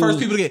people. They were the to- first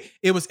people to get.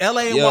 It was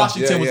LA and Yeah.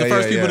 Washington was the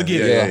first people to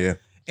get it. Yeah.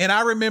 And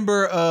I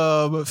remember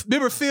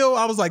Phil,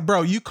 I was like,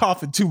 bro, you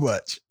coughing too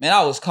much. Man,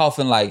 I was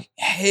coughing like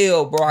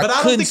hell, bro. But I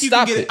don't couldn't think you can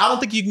stop get it. it. I don't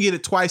think you can get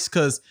it twice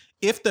because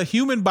if the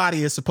human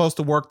body is supposed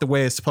to work the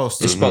way it's supposed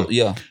to, It's supposed-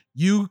 yeah,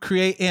 you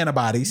create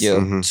antibodies. yeah.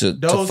 Mhm. To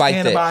Those fight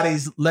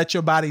antibodies let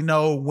your body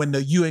know when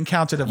you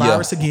encounter the Yeah.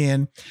 virus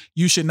again,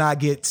 you should not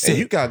get sick. And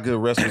you got good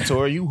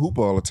respiratory. You hoop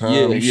all the time.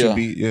 Yeah, you yeah. should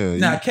be. Yeah.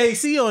 Now,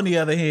 KC, on the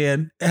other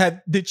hand,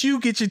 did you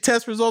get your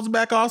test results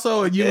back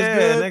also? And you Yeah,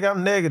 was good? nigga,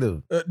 I'm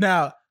negative.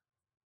 Now,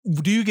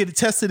 do you get it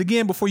tested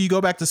again before you go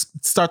back to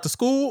start the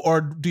school,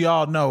 or do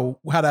y'all know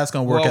how that's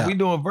going to work Well, out? we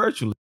doing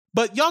virtually.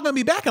 But y'all going to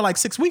be back in like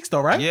 6 weeks,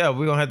 though, right? Yeah,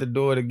 we're gonna have to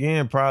do it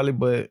again probably,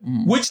 but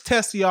Mm. Which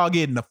test are y'all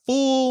getting? The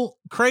full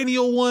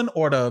cranial one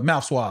or the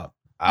mouth swab?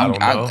 I don't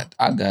know.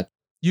 I got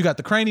You got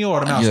the cranial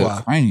or the mouth yeah,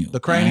 swab? cranial. The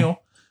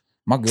cranial.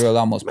 My girl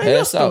almost Man, your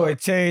passed out. story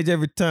change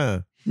every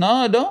time.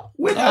 No, it don't.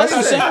 Which, No, that's what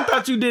I'm saying. I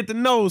thought you did the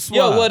nose swab.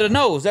 Yo, well, the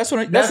nose. That's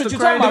what That's you're the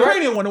talking The about, right?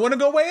 cranial one, the one to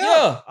go way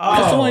up. Yeah,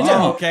 that's the one you're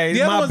talking about. okay.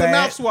 The other my one's the bad.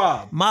 mouth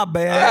swab. My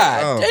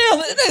bad. God Oh. damn,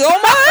 that nigga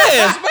on my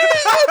ass, man.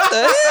 What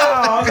the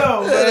hell?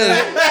 Oh no,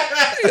 man.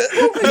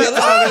 You're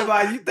talking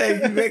about you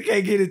think you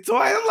can't get it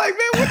twice. I'm like,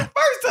 man, what the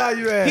first time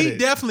you had He it?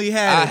 definitely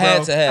had I it, had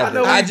bro. to have I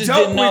know it. I we just joke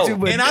didn't know. with you,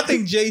 but And I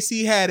think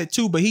JC had it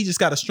too, but he just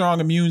got a strong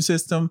immune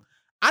system.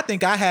 I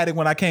think I had it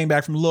when I came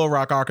back from Little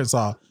Rock,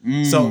 Arkansas.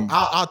 So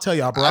I'll tell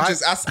y'all, bro.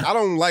 I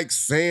don't like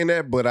saying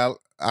that, but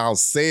I'll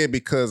say it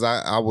because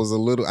I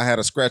had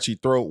a scratchy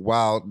throat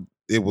while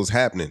it was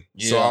happening.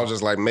 So Yeah. I was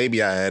just like,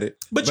 maybe I had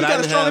it. but you I got a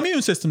didn't strong have-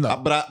 immune system, though.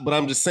 But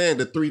I'm just saying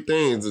the three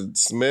things: the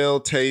smell,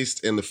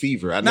 taste, and the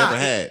fever. I never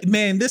had.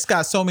 Man, this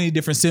got so many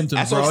different symptoms,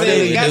 That's bro. what I'm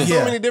saying. It got Yeah.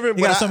 so many different.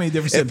 It got but so many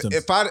different if- symptoms.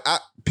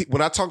 If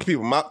when I talk to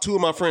people, two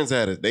of my friends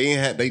had it.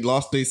 They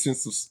lost their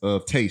sense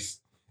of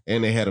taste,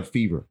 and they had a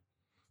fever,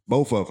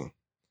 both of them.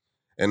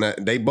 And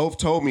they both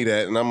told me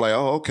that, and I'm like,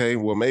 oh, okay,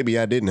 well, maybe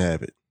I didn't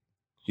have it.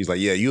 He's like,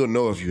 yeah, you'll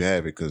know if you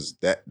have it because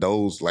and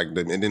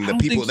then the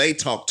people they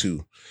talked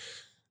to,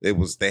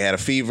 they had a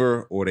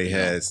fever or they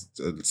had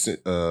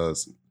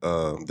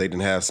they didn't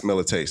have smell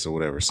or taste or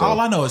whatever. So All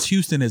I know is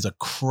Houston is a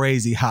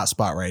crazy hot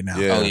spot right now.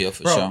 Yeah. Oh yeah,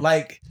 for Bro, sure.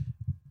 like,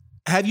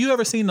 have you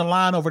ever seen the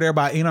line over there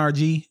by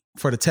NRG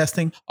for the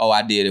testing? Oh,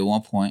 I did at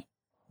one point.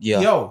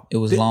 Yeah, Yo, it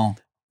was the- long.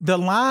 The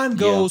line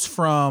goes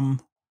from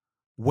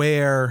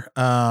where,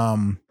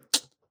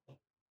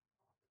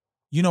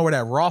 you know where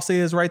that Ross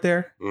is right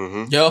there?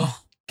 mhm. Yo,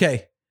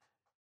 Okay.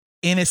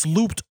 And it's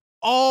looped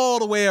all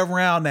the way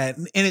around that.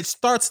 And it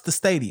starts at the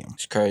stadium.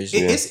 it's crazy.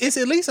 It's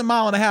at least a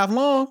mile and a half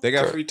long. They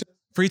got free.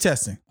 Free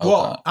testing. Okay.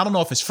 Well, I don't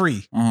know if it's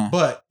free,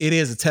 but it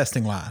is a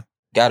testing line.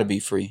 Gotta be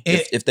free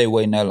if they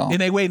waiting that long.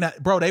 And they waiting,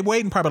 they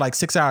waiting probably like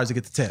 6 hours to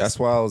get the test. That's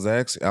why I was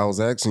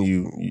asking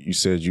you. You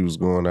said you was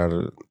going out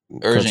of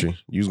Urgent. country.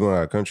 You was going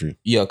out of country.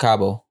 Yeah,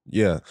 Cabo.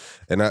 Yeah,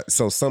 and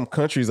so some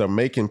countries are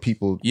making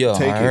people Yeah,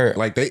 take I it. heard.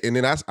 Like and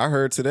then I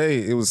heard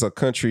today it was a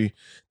country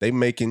they'll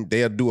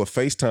do a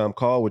FaceTime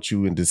call with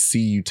you and to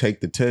see you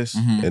take the test,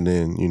 Mhm. and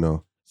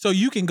then So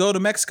you can go to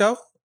Mexico?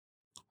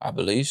 I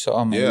believe so.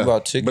 I mean, yeah. we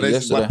bought tickets But it's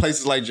yesterday. like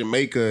places like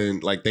Jamaica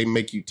and like they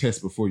make you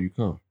test before you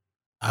come.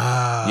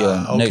 Ah,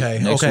 Yeah, okay,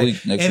 next okay.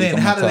 week- next and week then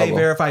I'm how in do they Cabo.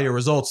 verify your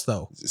results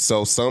though?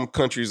 So some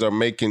countries are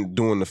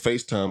doing the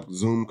FaceTime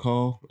Zoom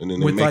call, and then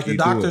they With, make like, you the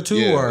doctor do it. too,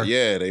 Yeah, or-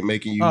 yeah, they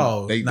making you.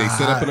 Oh, they nah,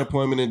 set up an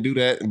appointment and do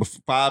that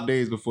 5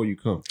 days before you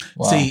come.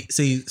 Wow.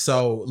 See,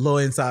 so little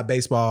inside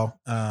baseball.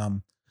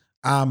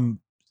 I'm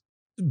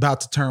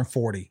about to turn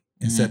 40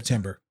 in Mhm.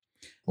 September.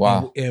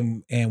 Wow.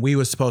 And we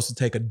were supposed to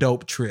take a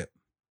dope trip.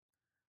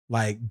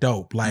 Like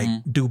dope, like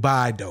Mhm.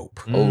 Dubai dope.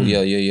 Oh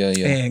yeah,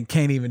 yeah. And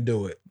can't even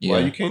do it. Yeah. Why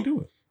you can't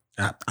do it?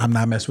 I'm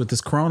not messing with this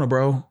corona,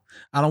 bro.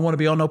 I don't want to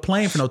be on no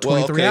plane for no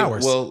 23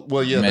 hours.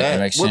 Well, yeah, That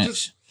makes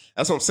sense.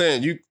 That's what I'm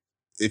saying.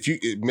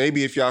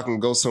 If y'all can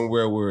go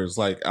somewhere where it's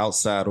like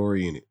outside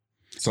oriented,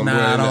 somewhere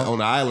Nah, I don't- on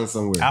the island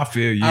somewhere. I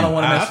feel you. I don't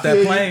want to mess with I feel that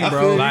you. plane, I bro.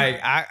 feel you. Like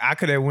I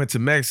could have went to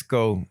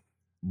Mexico,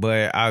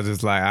 but I was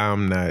just like,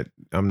 I'm not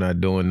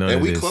doing none and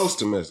of we this. close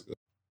to Mexico.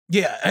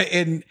 Yeah,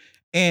 and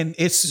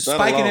it's not a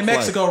spiking long in flight.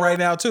 Mexico right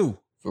now too.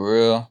 For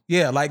real.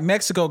 Yeah, like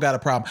Mexico got a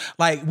problem.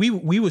 Like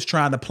we was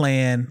trying to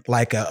plan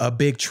like a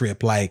big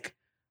trip, like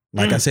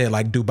I said,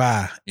 like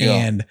Dubai, Yeah.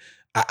 and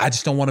I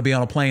just don't want to be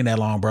on a plane that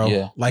long, bro.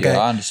 Yeah, Like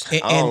I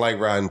understand. I don't like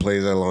riding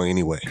planes that long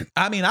anyway.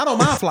 I mean, I don't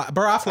mind fly,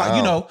 bro. I fly.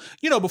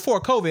 You know, before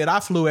COVID,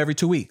 I flew every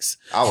 2 weeks.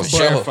 I was For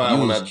sure. terrified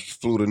when I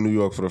flew to New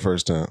York for the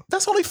first time.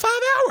 That's only 5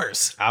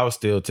 hours. I was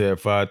still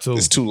terrified too.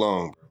 It's too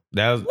long.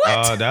 That was What?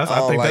 I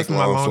don't think like that's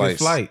my long longest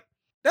flights. flight.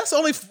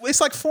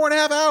 It's like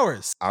 4.5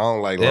 hours. I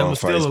don't like That long was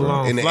still flights, a bro.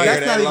 long In the flight. air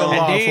That's that not even long.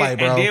 long. And then, flight,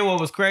 bro. and then what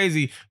was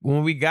crazy,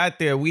 when we got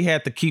there, we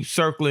had to keep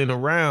circling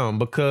around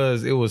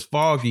because it was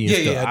foggy and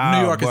Yeah, stuff. yeah,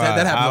 New York is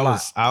that happens a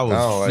lot. I was I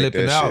don't like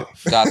flipping that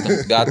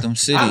out. Gotham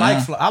City.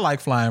 I like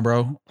flying,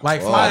 bro.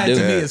 Like flying to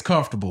damn. me is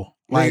comfortable.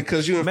 Like, Like,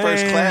 cause you in Man.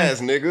 first class,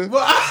 nigga.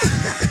 well, I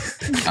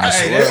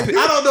Hey, swear. that's-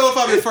 I don't know if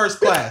I'm in first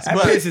class, That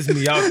but pisses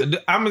me off.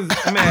 I'm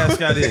gonna ask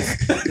y'all this.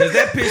 Does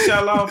that piss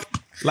y'all off?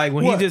 Like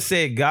when What? he just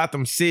said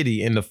Gotham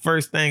City, and the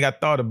first thing I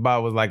thought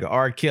about was like an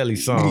R. Kelly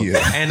song.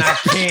 Yeah. And I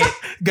can't.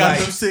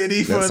 Gotham like,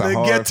 City for That's a the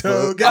hard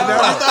ghetto. fuck.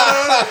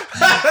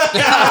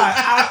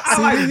 I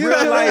like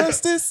real life.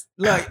 Justice?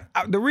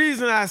 The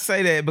reason I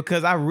say that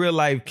because I real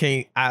life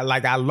can't.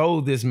 I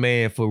loathe this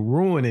man for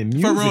ruining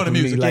music. For ruining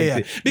me music, like yeah.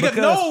 this. Because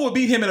no one would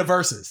beat him in the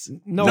verses.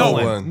 No No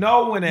one. one.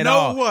 No one at No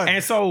all. one.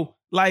 And so,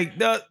 like,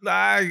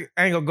 I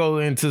ain't gonna go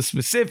into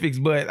specifics,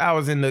 but I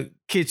was in the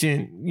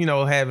kitchen,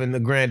 having a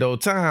grand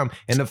old time.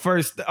 And the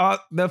first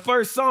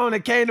song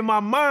that came to my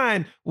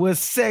mind was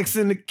Sex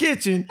in the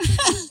Kitchen.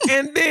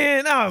 And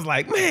then I was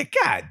like, man,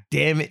 God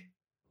damn it.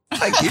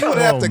 Like, He come would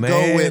have on, to man.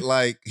 go with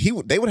like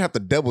they would have to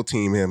double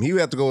team him. He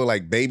would have to go with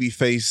like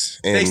Babyface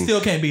and They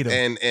still can't beat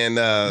him. and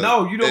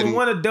No, you don't and-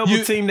 want to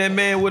double team that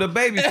man with a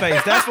baby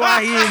face. That's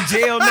why he in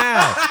jail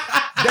now.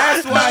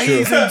 That's why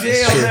he's in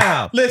jail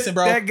now. Listen,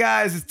 bro. That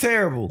guy's is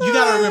terrible. You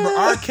got to remember,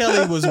 R.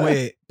 Kelly was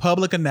with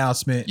Public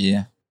Announcement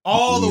Yeah.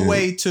 all the Yeah.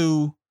 way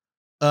to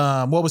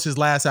what was his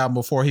last album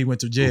before he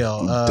went to jail?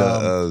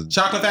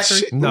 Chocolate Factory.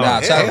 shit, No,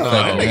 Nah, Chocolate hell Factory,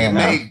 that nigga yeah,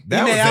 made- That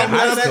He was made in albums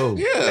high out of that? school.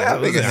 Yeah, that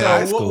was nigga in said,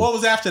 high So school. what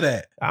was after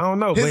that? I don't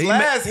know. But His he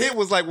last hit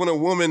was like When a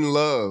Woman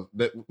Loved.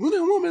 When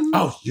a Woman Oh,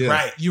 Loved. you're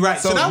right. You're right.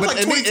 So that was but-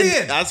 like and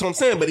 2010. that's what I'm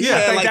saying. But he Yeah, I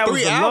had think like that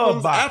was 3 the Love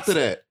albums Box. after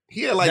that.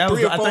 He had like That was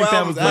 3 or the- I 4 think that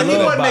albums was the But after he Love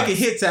that. wasn't Box.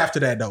 making hits after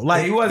that though.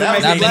 Like He wasn't that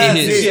was making his Not last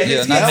many hits. Yeah, Yeah,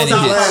 his not hits many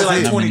stopped hits. probably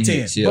like Not many 2010.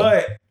 hits, yeah.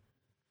 But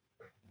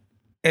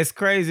it's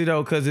crazy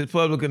though, because his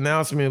public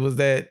announcement was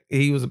that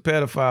he was a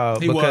pedophile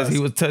because he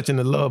was touching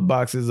the love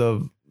boxes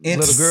of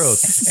little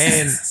girls.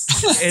 And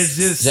it's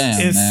just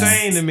Damn,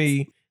 insane to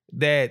me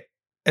that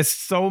it's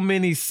so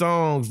many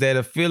songs that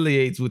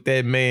affiliates with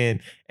that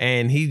man,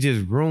 and he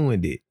just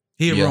ruined it.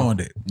 He Yeah. ruined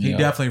it. He Yeah.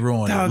 definitely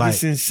ruined Dog, it. Like,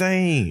 it's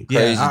insane.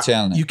 Crazy R-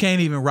 talent. You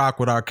can't even rock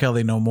with R.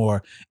 Kelly no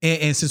more.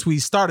 And since we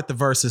started the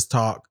versus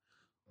talk,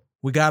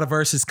 we got a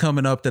versus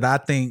coming up that I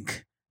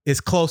think is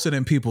closer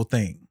than people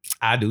think.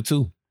 I do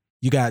too.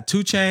 You got 2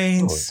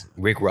 Chainz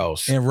Rick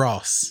Ross. and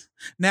Ross.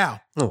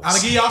 Now, Oh, I'm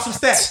gonna give y'all some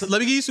stats. Let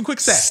me give you some quick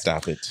stats.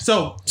 Stop it.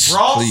 So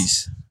Ross,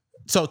 Please.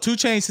 so 2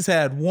 Chainz has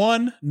had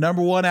 1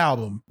 number 1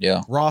 album.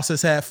 Yeah. Ross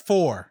has had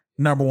 4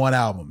 number 1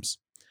 albums.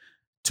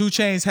 2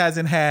 Chainz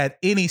hasn't had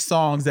any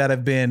songs that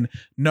have been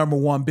number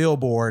 1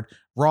 Billboard.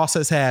 Ross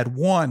has had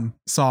 1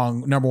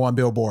 song number 1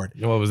 Billboard.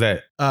 What was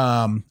that?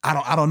 I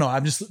don't know.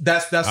 I'm just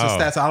that's the Oh.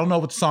 stats. I don't know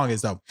what the song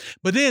is though.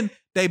 But then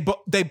they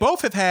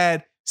both have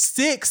had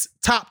 6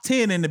 top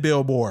 10 in the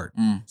Billboard.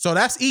 Mm. So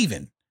that's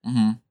even.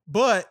 Mm-hmm.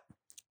 But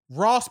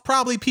Ross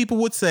probably people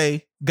would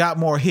say got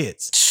more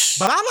hits.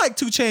 But I like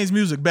 2 Chainz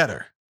music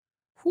better.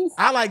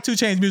 I like 2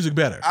 Chainz music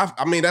better.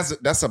 I mean,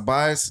 that's a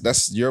bias.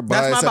 That's your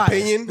That's bias my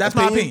opinion. That's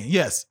my opinion.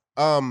 Yes.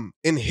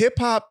 In hip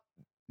hop,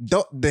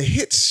 the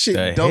hit shit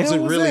The doesn't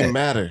hell was really that?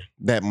 matter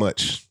that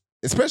much.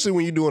 Especially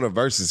when you're doing a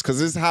versus,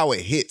 because it's how it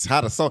hits, how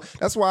the song.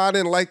 That's why I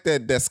didn't like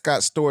that Scott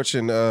Storch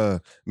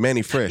and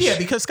Manny Fresh. Yeah,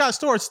 because Scott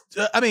Storch,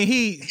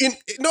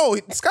 No,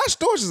 Scott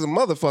Storch is a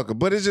motherfucker,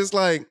 but it's just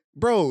like,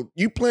 bro,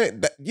 you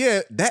playing that?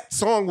 Yeah, that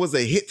song was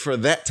a hit for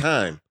that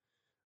time.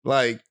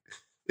 Like,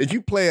 if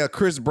you play a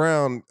Chris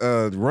Brown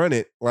Run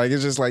It, like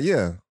it's just like,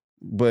 yeah,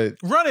 but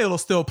Run It will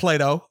still play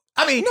though.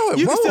 I mean, No, it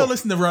you can still won't.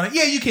 listen to Run It.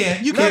 Yeah, you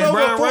can. You No, can. no,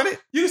 Brown no, Run It.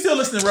 You can still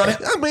listen to Run It.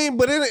 I mean,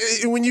 but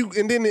when you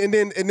and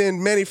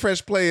then Manny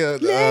Fresh play a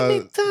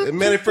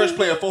Manny Fresh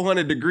play a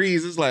 400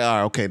 Degrees, it's like, all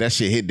right, okay, that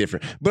shit hit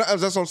different. But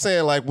that's what I'm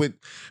saying. Like with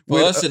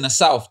Us in the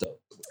South though.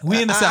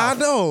 We in the South. I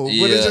know, but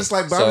Yeah, it's just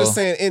like, but I'm just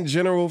so- saying in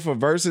general for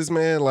verses,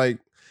 man. Like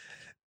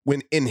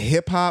when in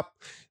hip hop,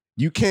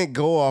 you can't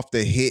go off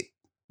the hit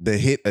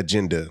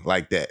agenda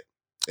like that.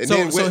 And So-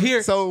 then so when,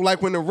 here- so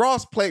like when the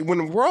Ross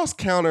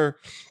counter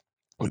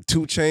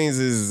 2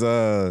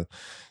 Chainz'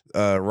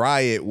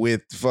 riot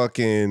with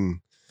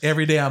fucking.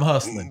 Every day I'm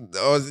hustling.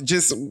 Or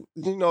just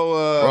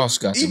Ross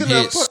got some even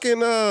hits. a fucking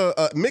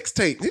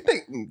mixtape. You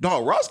think,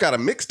 dog? Ross got a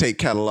mixtape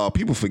catalog.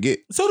 People forget.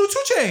 So do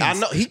 2 Chainz. I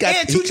know he got.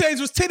 And 2 Chainz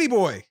was Titty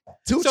Boy.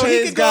 2 so he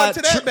Chainz could go got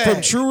into that bag.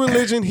 from True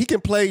Religion. He can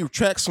play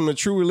tracks from the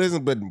True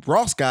Religion, but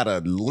Ross got a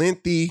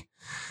lengthy.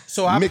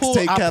 So I pulled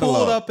Mixtape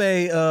catalog. up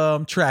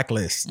a track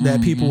list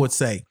that people would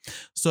say.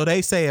 So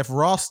they say if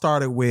Ross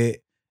started with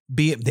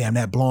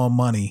that Blowing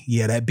Money,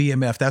 yeah, that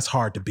BMF, that's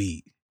hard to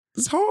beat.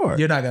 It's hard.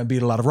 You're not gonna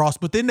beat a lot of Ross.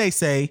 But then they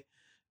say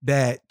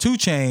that 2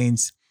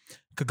 Chainz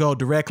could go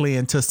directly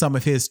into some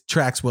of his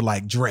tracks with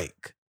like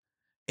Drake.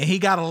 And he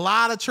got a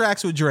lot of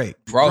tracks with Drake.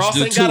 Ross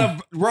do ain't too.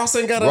 Ross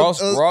ain't got Ross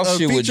a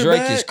shit with feature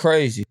Drake bag? is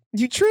crazy.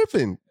 You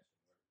tripping.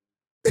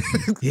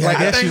 Yeah, I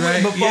guess you're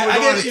right. Before Yeah, we I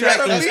go on guess the you're right.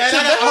 track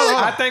list, Hold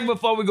on. I think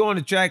before we go on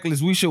the track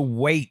list, we should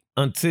wait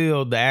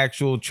until the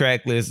actual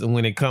track list and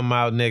when it come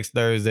out next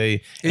Thursday.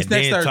 It's and next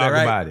then Thursday, talk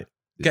right? about it.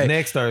 Okay.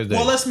 Next Thursday.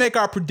 Well, let's make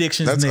our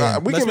predictions That's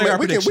then. we Let's can make our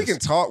we predictions.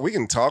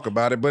 can talk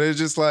about it, but it's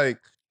just like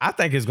I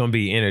think it's gonna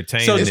be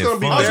entertaining. So and it's gonna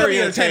be fun. it's gonna very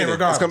be entertaining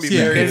entertaining. It's gonna be regardless.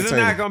 very Because it's not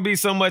entertaining. gonna be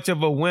so much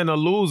of a win or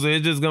loser.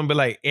 It's just gonna be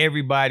like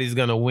everybody's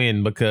gonna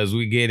win because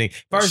we're getting.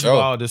 First sure. of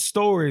all, the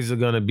stories are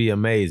gonna be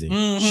amazing.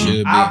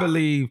 Should be. I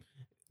believe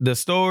the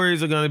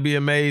stories are gonna be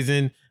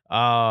amazing.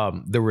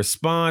 The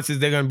responses,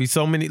 they're gonna be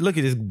so many. Look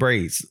at this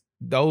braids.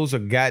 Those are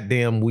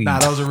goddamn weeds. Nah,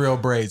 those are real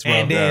braids, bro.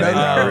 And then, They're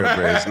not uh, real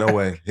braids. No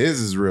way. His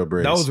is real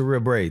braids. Those are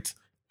real braids.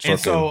 And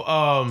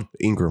so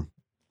Ingram.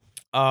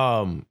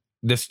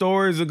 the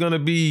stories are gonna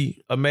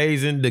be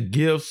amazing. The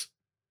gifts,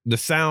 the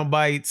sound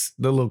bites,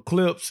 the little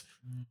clips,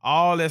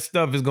 all that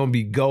stuff is gonna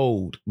be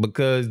gold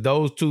because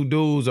those two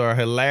dudes are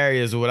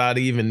hilarious without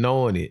even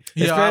knowing it.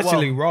 Yeah,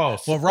 Especially well-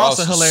 Ross. Well, Ross Ross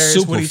is is hilarious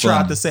super when he tried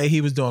funny. to say he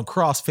was doing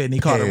CrossFit and he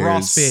called it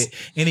Pears. RossFit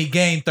and he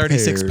gained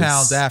 36 Pears.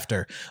 pounds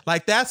after.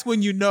 Like, that's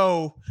when you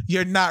know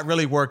you're not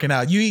really working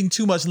out. You eating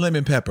too much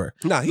lemon pepper.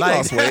 Nah, he Like,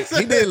 lost weight.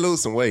 He did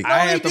lose some weight. No,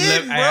 he had them didn't,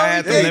 lim- bro. I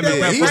had He them did.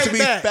 lemon He used to Right be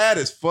back. fat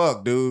as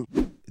fuck, dude.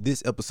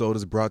 This episode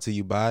is brought to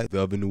you by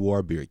Velvet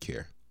Noir Beard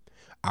Care.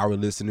 Our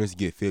listeners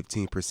get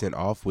 15%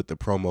 off with the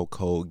promo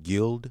code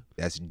GUILD,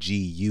 that's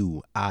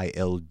GUILD,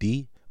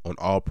 on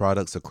all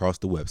products across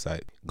the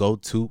website. Go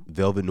to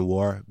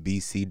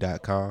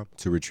velvetnoirbc.com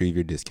to retrieve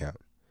your discount.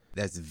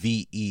 That's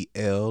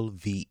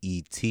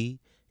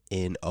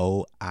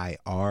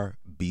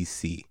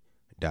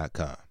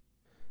VELVETNOIRBC.com.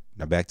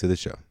 Now back to the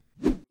show.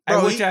 Hey,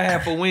 Bro, what he- y'all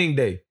have for wing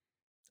day?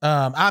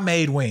 I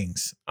made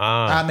wings.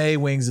 I made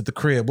wings at the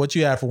crib. What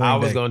you had for wing I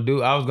was day?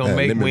 gonna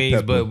make lemon wings,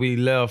 pepper. but we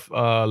left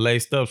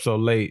laced up so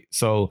late.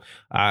 So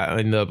I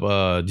ended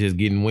up just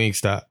getting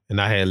Wingstop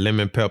and I had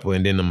lemon pepper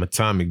and then them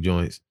atomic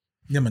joints.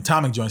 Them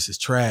atomic joints is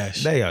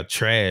trash. They are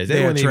trash. They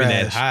They're weren't even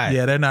that trash. hot.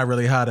 Yeah, they're not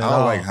really hot at I all.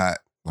 don't like hot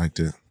like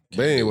that.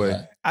 But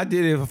anyway, I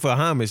did it for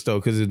homage though,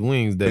 because it's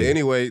Wings but Day.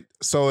 anyway,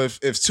 so if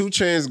 2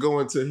 Chainz go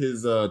into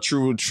his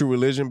true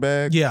religion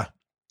bag, Yeah.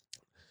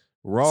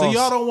 Ross. So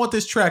y'all don't want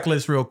this track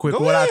list real quick.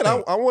 Go what ahead. I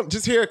think. I want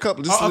just hear a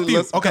couple. Just A few.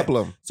 a Okay. couple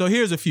of them. So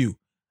here's a few.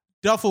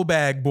 Duffel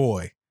Bag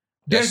Boy.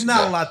 There's That's- not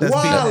a that- lot that's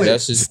Wildin', beating that.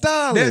 That's his-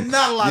 styling. There's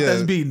not a lot Yeah.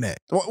 that's beating that.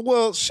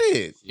 Well,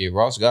 shit. Yeah,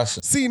 Ross got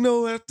some.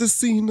 Casino after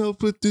casino,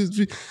 put this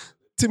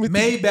Timothy.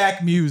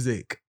 Maybach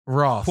Music.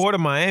 Ross. Port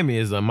of Miami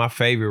is my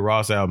favorite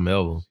Ross album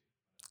ever.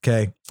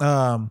 Okay.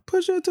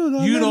 Push it to the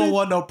You limit. don't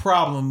want no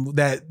problem with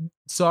that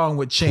song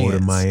with Port of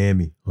Chance.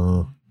 Miami.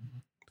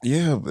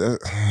 Yeah.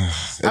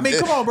 I mean,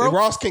 come on, bro.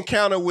 Ross can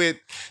counter with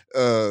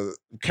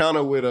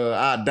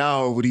I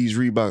dog with these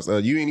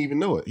Reeboks. You ain't even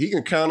know it. He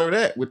can counter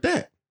that with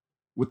that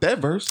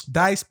verse.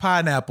 Diced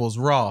Pineapples,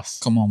 Ross.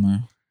 Come on,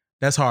 man.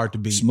 That's hard to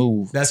beat.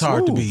 Smooth. That's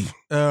hard to Smooth.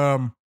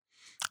 beat.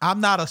 I'm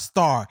Not a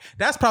Star.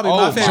 That's probably Oh,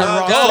 my favorite my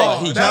Ross God.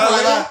 song. He- That's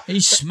probably my- He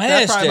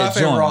smashed probably my that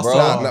favorite joint, Ross bro.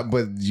 song.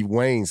 But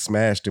Wayne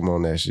smashed him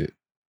on that shit.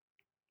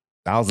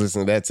 I was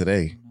listening to that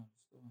today.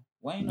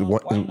 Wayne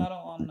What- not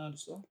on another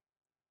song.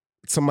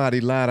 Somebody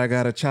lied. I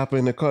got a chopper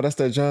in the car. That's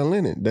that John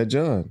Lennon. That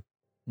John.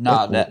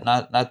 Nah,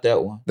 not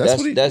that one.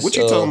 That's what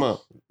you talking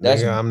about?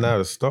 That's Nigga, I'm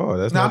not a star.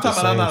 That's No, I'm not the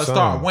talking about I'm same Not a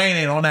Star. song. Wayne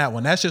ain't on that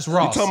one. That's just You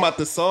Ross. talking about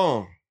the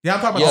song? Yeah, I'm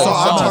talking Yeah, about the the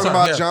song. I'm song. talking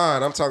about yeah.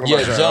 John. I'm talking Yeah,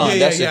 about John. John. Yeah,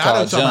 That's yeah, it I know called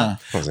what you're talking John.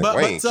 I was like, But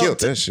Wayne so killed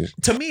that shit.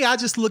 To me, I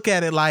just look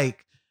at it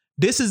like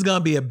this is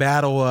gonna be a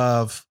battle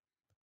of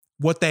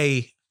what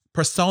they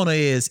persona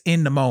is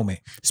in the moment,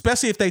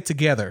 especially if they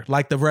together,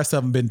 like the rest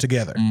of them been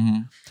together.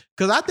 Mhm.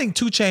 Because I think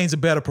 2 Chainz a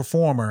better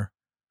performer,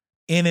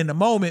 and in the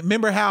moment,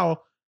 remember how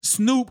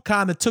Snoop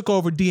kind of took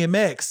over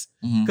DMX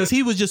Mhm. because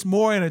he was just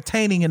more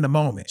entertaining in the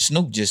moment.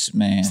 Snoop just,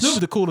 man. Snoop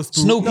the coolest.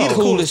 Snoop he the the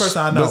coolest coolest.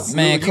 person I know. But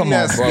Man, you come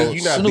not on, bro.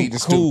 You're not Snoop beating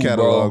Snoop cool,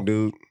 catalog, bro.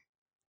 dude.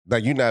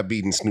 Like you're not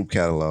beating Snoop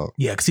catalog.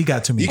 Yeah, because he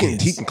got too many. He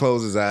hits. can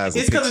close his eyes.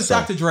 and It's because pick it's the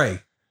song. Dr. Dre.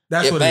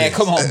 That's Yeah, what man, it is.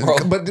 come on, bro.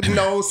 But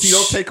no, see,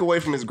 don't take away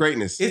from his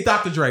greatness. It's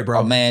Dr. Dre,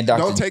 bro. Oh man,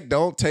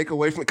 Don't take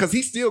away from it because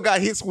he still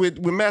got hits with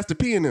Master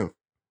P in him.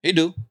 He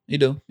do.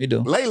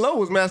 Lay Low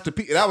was Master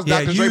P. That was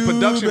Yeah, Dr. Dre you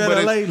production, better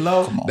but lay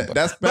low. Come on, bro.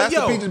 that's But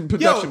Master P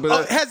production.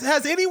 But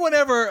has anyone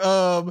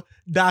ever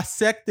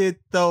dissected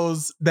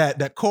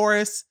that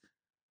chorus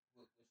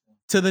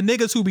to the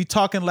niggas who be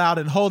talking loud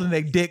and holding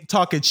their dick,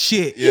 talking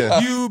shit? Yeah.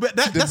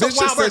 That's The a bitch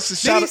wild that verse.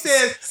 said Then he shot-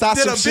 says shot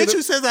that some a shit bitch who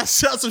up- says I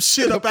shot some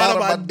shit up out of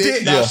my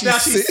dick. Now Now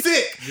she's she's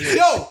sick.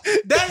 Yo,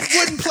 that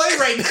wouldn't play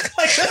right now.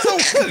 Like that's a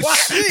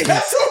wild.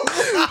 That's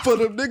a for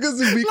the niggas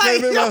who be Like,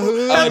 claiming my yo,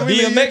 hood.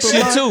 DMX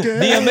shit too.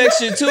 DMX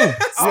shit too.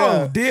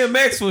 Oh,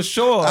 DMX for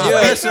sure. I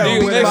Yeah, beat my DMX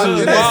dick. was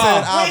They said,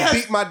 wild. I'll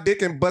beat my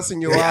dick and bust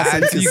in your Yeah, ass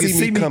and you can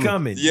see me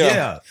coming. Yeah.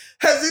 Yeah.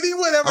 Has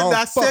anyone I ever don't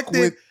fuck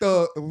dissected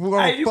with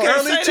Hey, you can't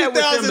early say that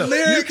with them, 2000 though.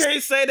 lyrics. You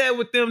can't say that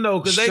with them though,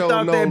 because they Show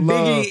thought no that love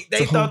Biggie, to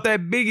they thought that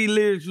Biggie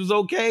lyrics was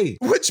okay.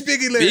 Which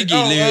Biggie lyrics?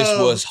 Biggie lyrics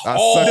was I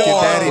suck your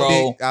hard, daddy bro.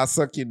 dick. I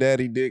suck your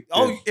daddy dick.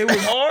 Oh, it was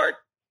hard.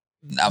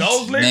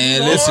 Those lyrics Man,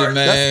 was listen, hard.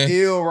 man. That's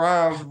ill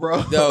rhymes, bro.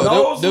 Yo,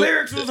 Those them-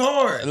 lyrics was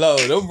hard. Look,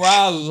 them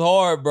rhymes was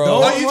hard, bro.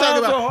 Those- Oh, you talking rhymes are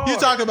about hard. you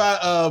talking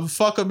about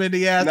fuck him in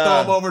the ass,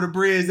 Nah. throw him over the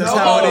bridge. That's No,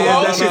 how it is.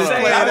 no, That shit is no,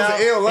 no. played That was out.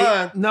 an ill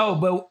line. No,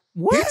 but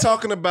what? He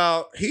talking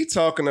about Yo,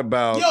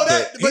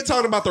 that- he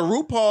talking about the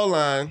RuPaul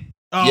line,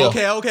 Oh, Yeah.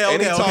 okay.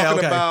 and he talking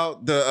Okay.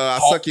 about the I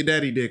suck your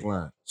daddy dick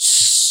line.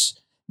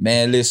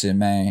 Man, listen,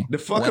 man. The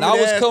fuck When him I in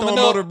was the ass, throw him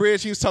coming over the up,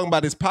 bridge. He was talking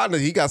about his partners.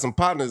 He got some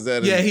partners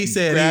that Yeah, he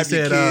said, grab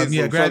your kids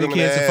and grab fuck your 'em in the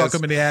kids and fuck ass,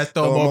 him in the ass,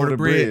 throw him over the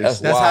bridge. That's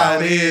That's how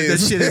wild. it is.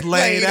 That shit is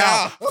laid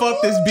out.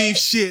 Fuck this beef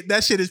shit.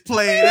 That shit is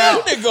played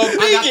out. Nigga, I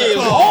got Biggie the is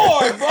call.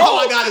 hard, bro. All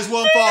I got is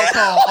one phone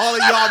call. All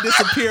of y'all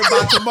disappear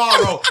by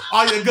tomorrow.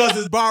 All your guns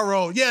is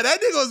borrowed. Yeah, that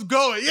nigga was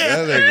going. Yeah.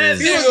 That nigga was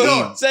He was Nigga,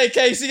 going. say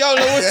Casey, I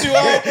don't know what you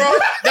on, bro.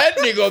 That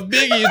nigga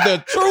Biggie is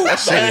the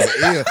truth, man.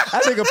 Yeah,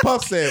 that nigga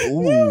Puff said,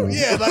 "Ooh,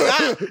 Yeah,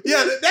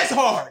 that's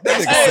hard.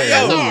 That's Nigga hard. said,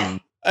 That's "Ooh." hard.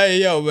 Hey,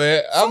 yo,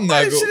 man. I'm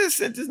not Somebody going should have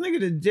sent this nigga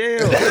to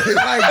jail.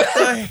 Like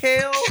the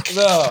hell?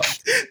 No,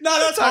 No,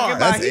 that's Talking hard.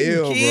 about That's hitting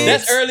ill, bro. kids.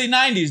 that's early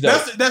 90s,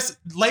 though. That's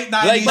late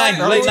 90s. Late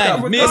 90s, late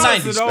 90s, mid Regardless 90s.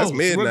 of That's those,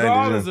 mid 90s,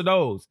 regardless yeah. of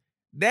those,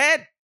 that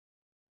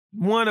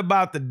one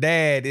about the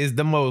dad is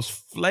the most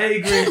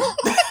flagrant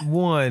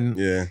one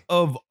yeah."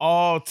 of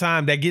all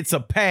time that gets a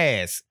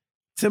pass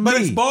to But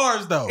me. it's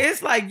bars though.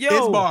 It's like, yo,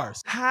 It's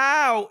bars.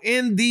 how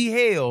in the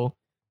hell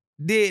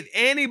did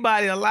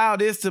anybody allow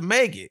this to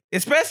make it?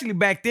 Especially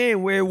back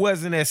then where it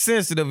wasn't as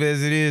sensitive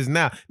as it is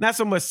now. Not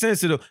so much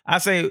sensitive. I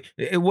say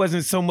it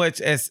wasn't so much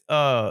as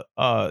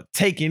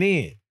taken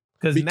in.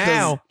 Because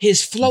now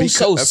His flow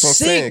so that's what I'm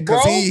sick, saying. bro.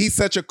 Because he's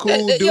such a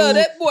cool That- dude. yo,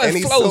 that boy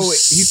and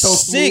flows he's so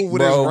sick, smooth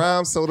with bro. his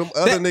rhymes. So them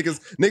other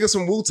niggas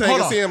from Wu Tang Hold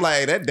can on. see him like,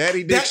 hey, that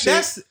daddy dick shit.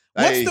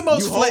 What's the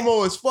most you fla-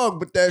 homo as fuck,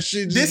 but that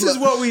shit. Just This is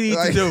what we need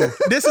like- to do.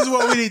 This is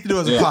what we need to do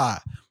as a Yeah. pod.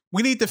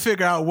 We need to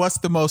figure out what's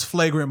the most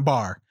flagrant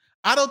bar.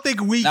 I don't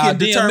think we Nah, can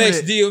determine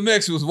it.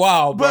 DMX was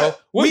wild, bro.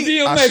 But What we-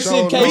 DMX I in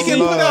showed Casey? We can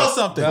put out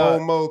something.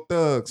 Homo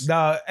thugs.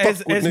 no, Fuck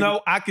with it's niggas.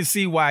 no, I can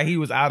see why he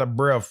was out of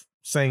breath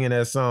singing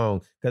that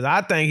song. Because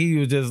I think he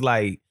was just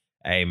like,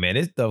 hey man,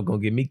 this stuff gonna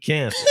get me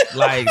cancer.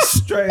 Like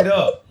straight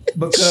up.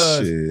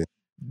 Because Shit.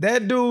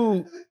 that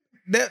dude,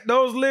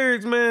 those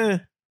lyrics,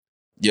 man.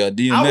 Yeah, I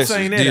DMX was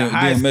saying that in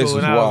high DMX school was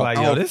and I was wild. like,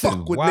 I yo, don't this fuck is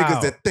with wild.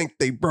 niggas that think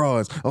they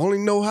bras. I only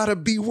know how to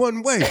be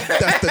one way.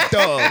 That's the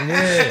dog.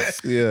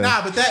 Yes. Yeah.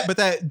 Nah,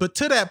 but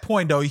to that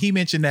point though, he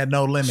mentioned that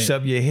no limit.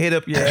 Shove your head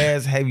up your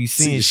ass, have you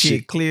See seen the shit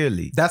shit.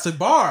 clearly? That's a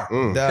bar.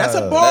 Mm. That's a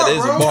Duh. bar, That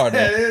is bro. a bar,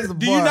 That though. is a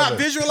Do you bar, not though.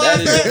 visualize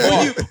That is a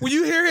that? bar. When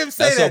you hear him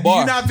say That's a that, do you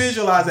bar. not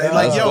visualize that?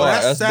 Like, That's yo, bar.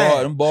 that's That's sad.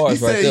 bar. Them He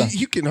bars right said, there.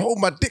 you can hold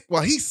my dick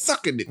while he's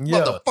sucking it, Yeah.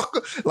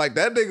 motherfucker. Like,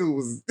 that nigga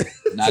was...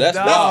 Nah, that's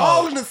Nah. That's wild.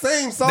 all in the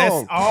same song.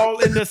 That's all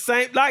in the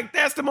same. Like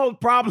that's the most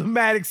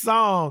problematic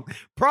song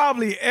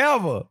probably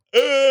ever.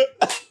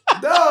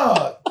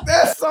 Dog,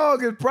 that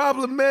song is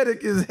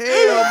problematic as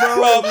hell,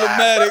 bro.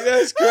 Problematic.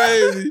 That's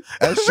crazy.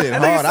 That shit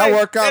And niggas hard. I say-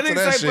 work out and to niggas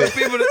that say shit. For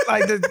people that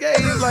like the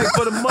gays, like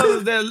for the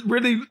mothers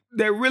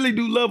that really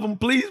do love them,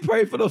 please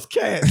pray for those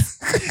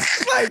cats.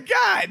 Like,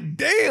 god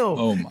damn,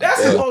 Oh my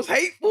that's God. the most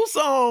hateful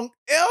song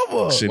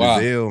ever. Shit Wow.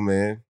 is ill,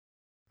 man.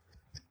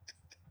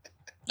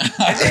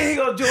 And then he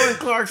go join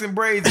Clarkson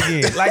Braids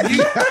again. Like you,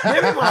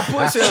 give me my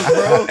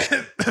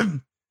push-ups, bro.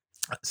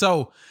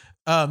 So,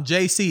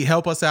 JC,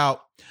 help us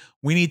out.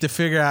 We need to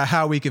figure out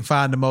how we can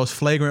find the most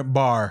flagrant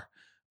bar.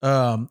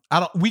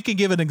 We can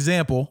give an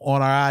example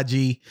on our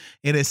IG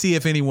and then see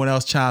if anyone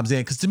else chimes in.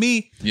 Because to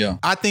me, Yeah.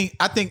 I think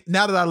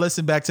now that I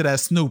listen back to that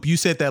Snoop, you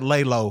said that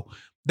lay low.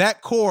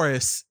 That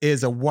chorus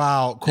is a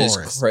wild chorus.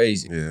 It's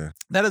crazy. Yeah.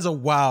 That is a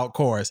wild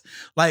chorus.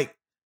 Like,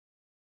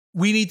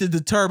 we need to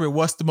determine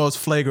what's the most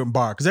flagrant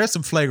bar because there's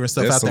some flagrant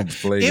stuff There's out some there.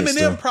 flagrant Eminem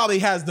stuff. probably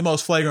has the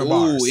most flagrant Ooh,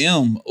 bars.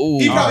 Ooh.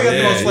 He probably got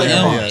the most flagrant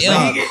yeah, bars.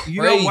 yeah. But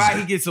you know why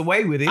he gets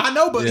away with it? I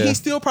know, but Yeah. he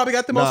still probably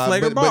got the most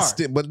flagrant but,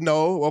 bar. but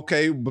no,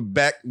 okay, but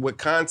back with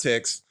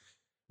context,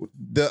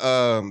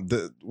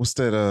 the what's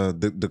that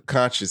the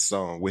conscious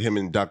song with him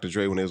and Dr.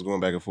 Dre when they was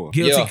going back and forth.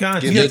 Guilty Yeah.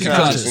 conscience. Guilty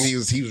conscience. And he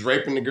was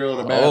raping the girl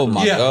in the Oh bathroom.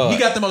 my yeah, God. he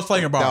got the most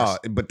flagrant bars.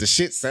 Dog, but the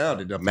shit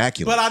sounded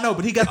immaculate. But I know,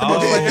 but he got the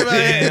most Oh, flagrant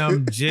bars.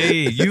 damn,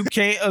 G. You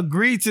can't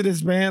agree to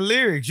this man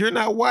lyrics. You're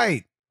not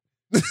white.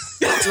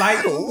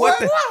 Like, what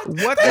the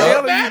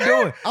hell are you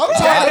doing? I'm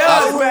That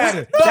does talking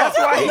matter. That's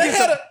why he they gets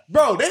had a, a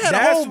bro. They had a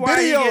That's whole why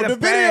he video. get a The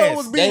video pass.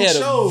 was They being had a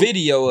showed.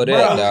 video of Bro,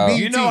 that, dog.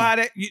 you know how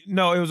that,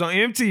 no, it was on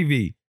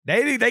MTV.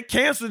 They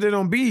canceled it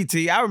on BET.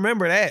 I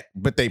remember that.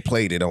 But they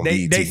played it on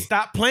They BET.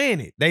 stopped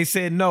playing it. They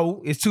said,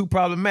 no, it's too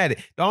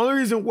problematic. The only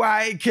reason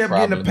why it kept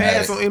getting a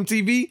pass on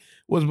MTV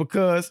was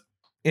because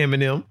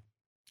Eminem,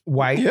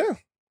 white. Yeah.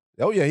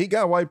 Oh yeah, he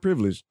got white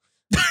privilege.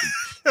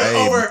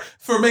 Hey. Over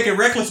for making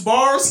reckless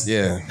bars?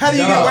 Yeah. How do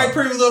you get Dog. white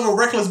privilege over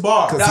reckless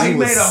bars? 'Cause Now, he he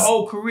was- made a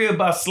whole career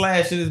by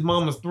slashing his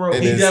mama's throat.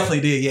 And He his-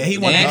 definitely did. Yeah, he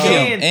won And that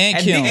Kim. Kim. And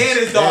Kim. And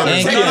his daughter.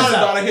 And Not Kim. his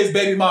daughter, his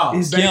baby mom.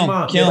 His baby Kim,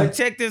 mom. Kim. But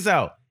check this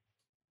out.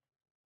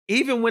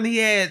 even when he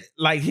had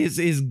like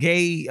his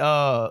gay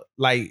suck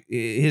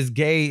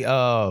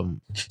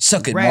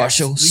it, raps,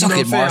 Marshall. Suck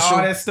it, Marshall.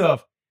 All that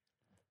stuff.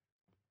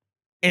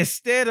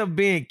 Instead of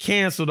being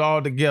canceled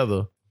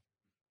altogether,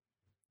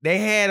 they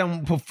had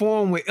him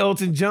perform with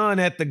Elton John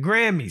at the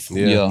Grammys.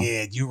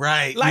 Yeah, you're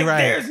right. Like you're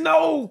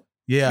right.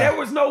 there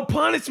was no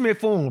punishment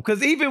for him.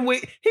 Because even when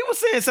he was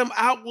saying some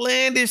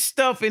outlandish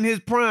stuff in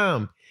his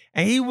prime,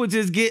 and he would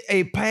just get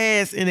a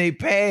pass and a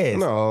pass.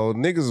 No,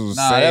 niggas was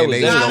saying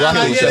they was gonna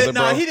kill each other,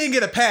 bro. No, he didn't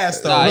get a pass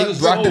though. Nah, he was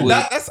rocking with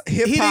it. That's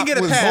hip He didn't hop. get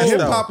a pass, Hip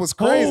though. hop was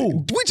crazy. Who?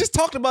 We just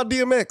talked about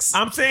DMX.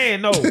 I'm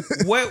saying no.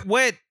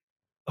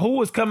 Who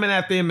was coming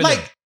after him?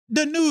 Like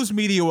the news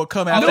media would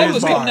come after They his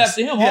was bars. coming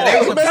after him Yeah, hard. they They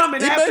was were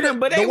coming he after made him,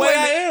 but it they the way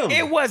I am.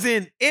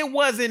 It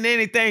wasn't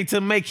anything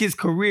to make his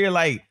career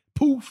like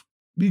poof,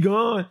 be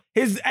gone.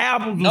 His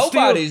albums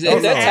Nobody's was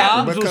at that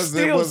time. because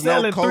there still was no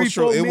selling 3-4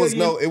 cultural. It was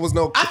million. no. It was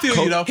no. I feel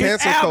you, though. His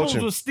Cancel albums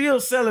culture. was still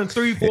selling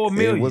 3-4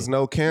 million. It was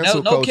no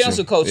cancel No culture.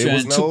 cancel culture It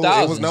was in no. It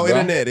 2000s, was no bro.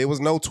 internet. It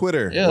was no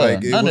Twitter. Yeah,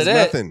 like it none was of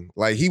that. nothing.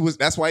 Like he was.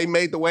 That's why he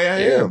made the way I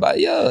am.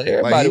 Everybody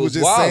Like, he was was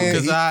just wild. saying-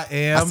 Because I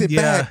am. I sit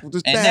yeah. back.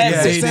 Just And back. that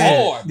Yeah, shit's he did.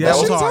 hard, Yeah, that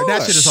bro. was hard.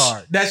 That Shit's shit is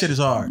hard. That shit is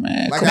hard.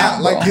 Man, Like, come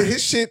on, like bro.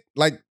 his shit,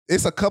 like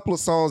it's a couple of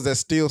songs that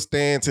still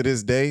stand to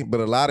this day, but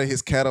a lot of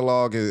his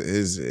catalog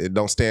is it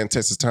don't stand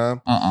test of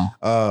time.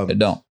 It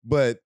don't.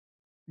 But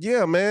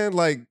yeah, man,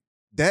 like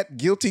that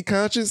Guilty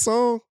Conscience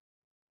song,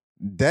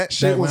 that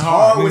shit That was went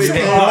hard hard. when it It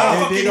came did out.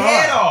 hard. Fucking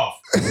head off.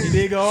 He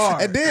did go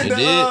hard. And then It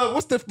did.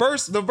 what's the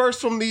verse? The verse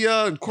from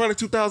the Chronic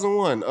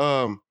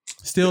 2001.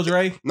 Still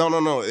Dre.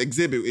 No.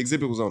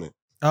 Exhibit was on it.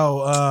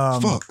 Oh,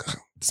 Fuck,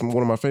 it's one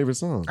of my favorite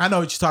songs. I know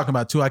what you're talking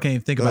about too. I can't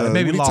even think about it.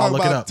 Maybe when he Law, talk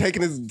look it about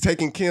up.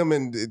 taking Kim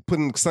and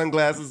putting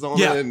sunglasses on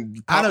Yeah, her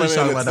and I know what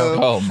popping you're in talking and about, though.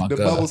 stuff. Oh my The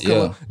god. bubbles Yeah.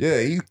 come.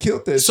 Yeah, he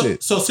killed that So,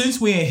 shit. so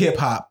since we in hip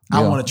hop, I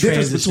Yeah. want to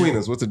Difference transition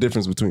between us. What's the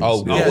difference between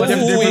Oh, us? Yeah, What-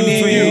 different who we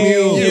between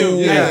mean? you.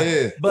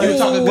 Yeah. But You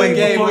talking good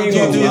game. before You you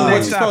go do to the what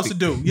next you're supposed to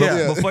topic. do. Yeah.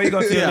 Yeah. Before you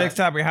go to the Yeah. next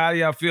topic, how do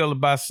y'all feel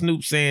about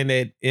Snoop saying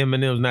that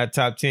Eminem's not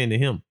top 10 to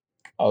him?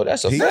 Oh,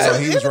 that's a He- fact. so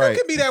he was Eminem right.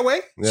 could be that way.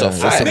 Yeah, So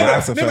that's fact. a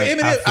Remember, fact.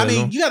 Eminem, I I feel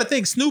mean, him. you got to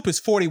think Snoop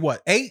is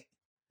 8?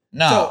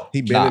 Nah, So-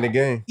 He been Nah. in the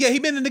game. Yeah, he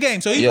been in the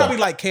game. So he Yeah. probably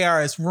like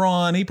KRS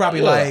Run. He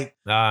probably Yeah. like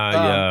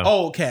Yeah.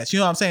 old cats. You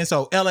know what I'm saying?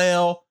 So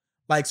LL.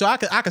 Like, so I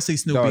could see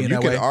Snoop Dog, being you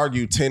that can way.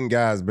 argue 10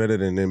 guys better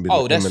than Eminem.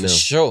 Oh, that's for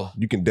sure.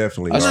 You can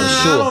definitely That's Nah, for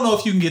argue. sure. I don't know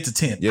if you can get to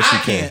 10. Yes, you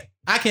can.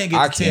 I can't get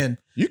I to can. 10.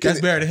 You can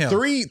That's better than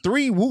him.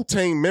 Three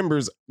Wu-Tang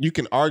members you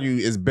can argue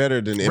is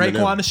better than Eminem.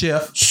 Raekwon the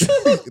Chef,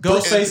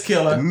 Ghostface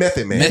Killer,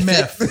 Method Man.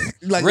 Meth.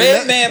 Like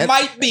Red that- Man and-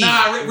 might be.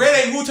 Nah,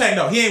 Red ain't Wu-Tang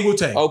though. He ain't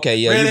Wu-Tang. Okay,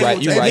 yeah, Red you're ain't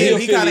right. You're Wu-Tang. right. He- He'll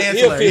he feel got it. He'll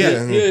ancillary. feel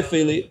Yeah. it. He'll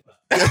feel it.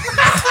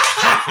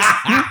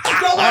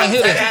 I ain't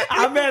hear that.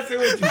 I'm messing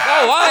with you. Oh,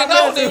 I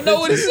don't even know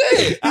what he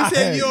said. He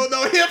said you don't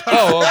know hip hop.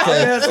 Oh,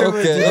 okay. I'm messing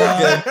with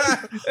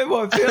you, Okay. It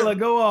won't feel like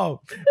go on.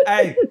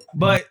 Hey,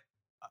 but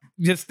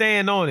just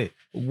staying on it.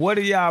 What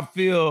do y'all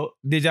feel?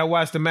 Did y'all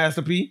watch the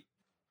Master P?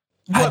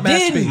 What I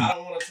Master P? didn't.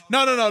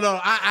 No.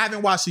 I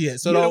haven't watched it yet.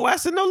 So You didn't don't.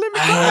 watch the No Limit?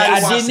 I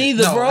Podcast? didn't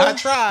either, No, bro. I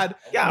tried.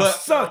 Y'all but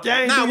suck. Y'all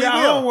ain't Nah, do we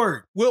y'all will.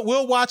 homework.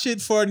 We'll watch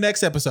it for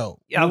next episode.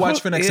 Y'all We'll watch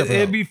it for next episode.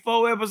 It'll be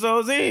 4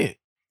 episodes in.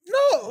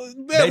 No,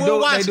 man,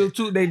 we'll watch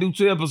it. They do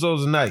 2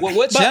 episodes a night. What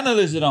But- channel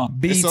is it on?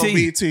 It's on BT.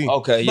 BT.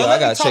 Okay, But yeah, I let me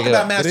gotta talk check it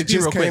about out. Master But it P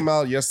real just quick. came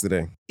out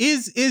yesterday.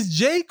 Is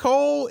J.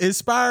 Cole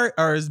inspired,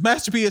 or is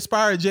Master P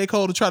inspired J.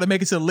 Cole to try to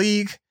make it to the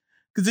league?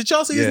 Because did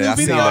y'all see his Yeah, new I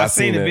seen video? it. I've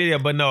seen the that. video,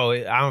 but no,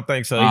 I don't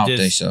think so. I don't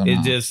think so, It's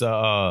no. just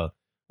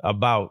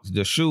about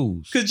the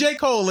shoes. Because J.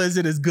 Cole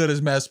isn't as good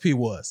as Master P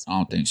was. I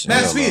don't think so.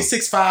 Master P no. is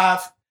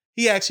 6'5".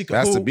 He actually could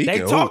Master hoop. P They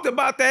can talked hoop.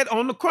 about that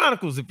on the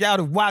Chronicles. If y'all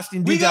have watched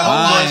and We did y'all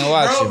gonna homework. I ain't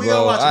watch bro, it, we bro.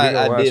 gonna watch it. I We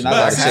gonna didn't. I But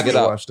gotta have check it to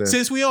out. watch that.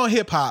 Since we on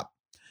hip hop,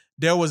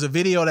 there was a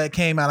video that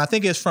came out. I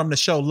think it's from the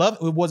show Love.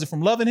 Was it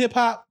from Love and Hip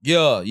Hop?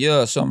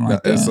 Yeah, something like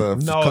It's that. a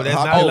No, that's hip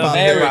not Love hop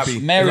and Hip Hop. therapy.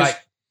 Marriage. Like,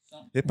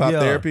 Hip hop Yeah.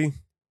 therapy.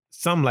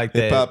 something like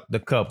that. Hip-hop, The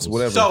couples.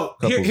 whatever. So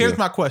Couples, here's yeah.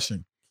 my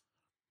question.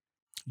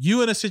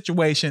 You in a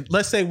situation,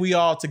 let's say we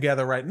all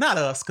together, right? Not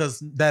us,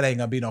 because that ain't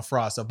gonna be no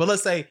fraud stuff. But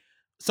let's say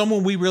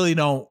someone we really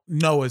don't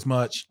know as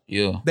much,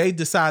 Yeah. they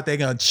decide they're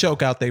gonna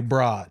choke out their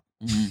broad.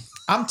 Mhm.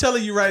 I'm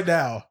telling you right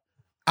now,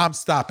 I'm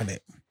stopping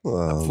it.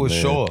 Oh, For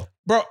man. sure.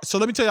 Bro, so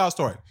let me tell y'all a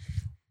story.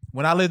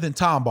 When I lived in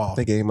Tomball,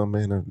 They gave my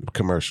man a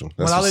commercial.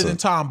 That's when I what's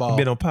lived in up. Tomball,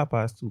 Been on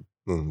Popeyes too.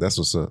 That's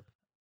what's up.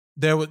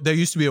 there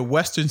used to be a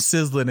Western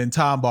Sizzling in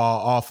Tomball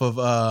off of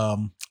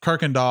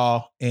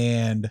Kirkendall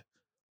and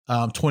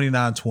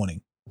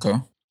 2920. Okay.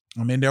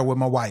 I'm in there with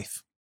my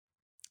wife.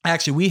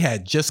 Actually, we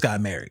had just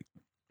got married.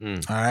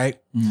 Mm. All right.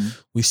 Mhm.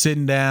 We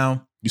sitting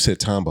down You said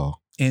Tomball.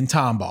 in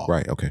Tomball.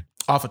 Right, okay.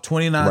 Off of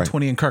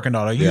 2920 in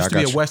Kirkendall. There Yeah, used I to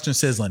be got a you. Western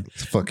Sizzling.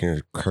 It's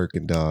fucking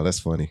Kirkendall. That's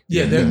funny.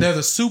 Yeah, there's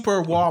a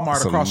super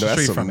Walmart across the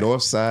street from it.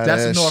 North side.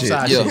 That's the north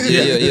side Yeah,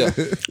 shit.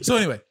 yeah. So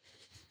anyway,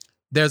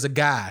 there's a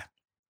guy.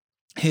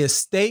 His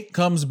steak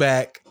comes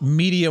back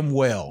medium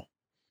well,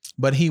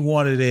 but he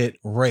wanted it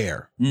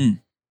rare. Mm.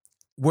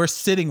 We're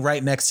sitting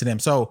right next to them.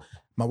 So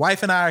my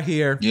wife and I are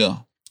here. Yeah.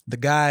 The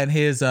guy and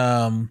his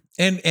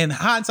And in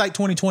hindsight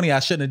 2020, I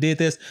shouldn't have did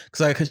this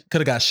because I could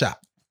have got shot.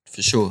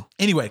 For sure.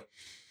 Anyway,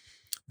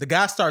 the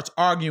guy starts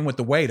arguing with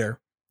the waiter,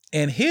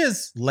 and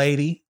his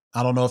lady,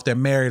 I don't know if they're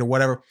married or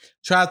whatever,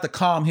 tries to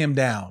calm him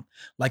down.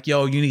 Like,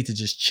 yo, you need to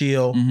just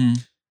chill. Mm-hmm.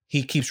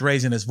 He keeps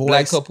raising his voice.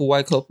 Black couple,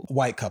 white couple?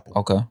 White couple.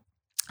 Okay.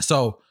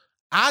 So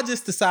I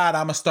just decide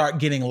I'm going to start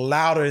getting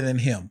louder than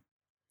him.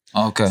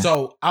 Okay.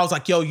 So I was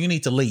like, yo, you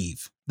need to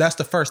leave. That's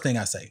the first thing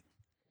I say.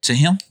 To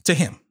him? To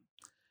him.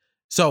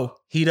 So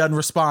he doesn't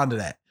respond to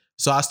that.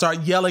 So I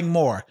start yelling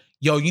more.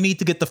 Yo, you need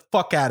to get the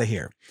fuck out of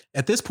here.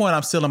 At this point,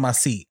 I'm still in my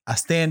seat. I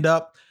stand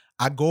up.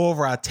 I go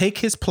over. I take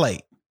his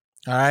plate.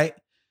 All right.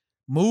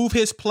 Move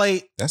his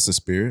plate That's the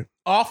spirit.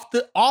 off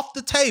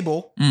the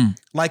table.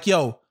 Like,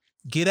 yo,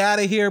 get out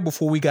of here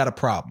before we got a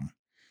problem.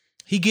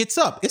 He gets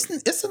up.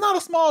 It's not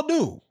a small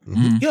dude.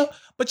 Mm-hmm. You know,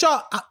 but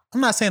y'all,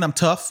 I'm not saying I'm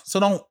tough. So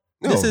don't.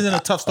 This isn't a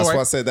tough story. That's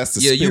why I said that's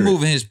the Yeah, spirit. you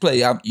moving his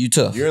play. You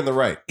tough. You're in the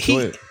right. Go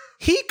ahead.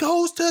 He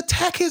goes to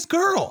attack his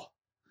girl.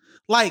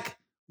 Like,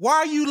 why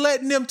are you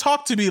letting them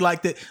talk to me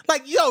like that?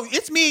 Like, yo,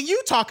 it's me and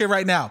you talking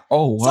right now.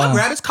 Oh, So I wow.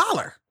 grab his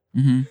collar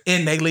Mm-hmm.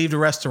 and they leave the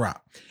restaurant.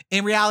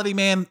 In reality,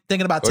 man,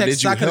 thinking about Or Texas,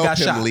 did you I could have help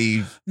got him shot.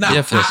 leave? Nah,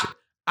 Yeah, for sure.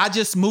 I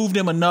just moved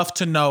him enough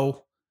to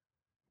know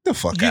The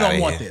fuck you outta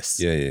don't want here. this.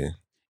 Yeah.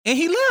 And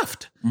he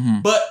left.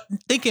 Mm-hmm. But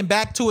thinking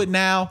back to it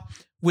now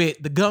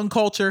with the gun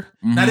culture,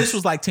 now this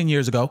was like 10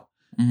 years ago.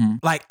 Mm-hmm.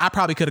 Like, I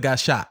probably could have got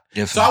shot.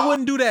 So Definitely. I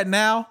wouldn't do that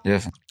now.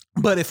 Definitely.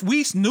 But if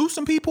we knew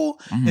some people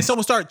and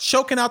someone started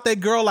choking out that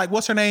girl, like,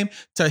 what's her name?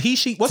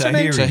 Tahishi. What's her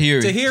name?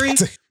 Tahiri.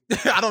 Tahiri.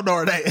 I don't know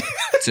her name.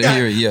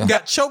 Tahiri, yeah.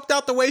 Got choked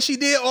out the way she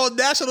did on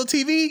national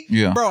TV.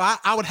 Yeah. Bro,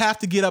 I would have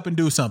to get up and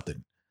do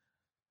something.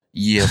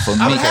 Yeah, for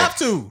me. I would have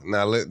to.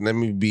 Now let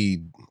me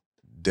be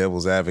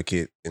devil's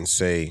advocate and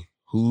say,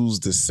 who's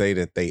to say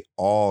that they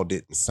all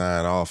didn't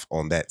sign off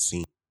on that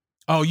scene?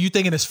 Oh, you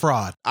thinking it's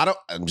fraud?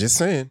 I'm just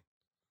saying.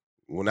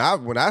 When I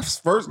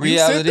first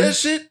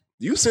Reality.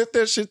 you sent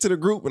that shit to the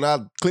group and I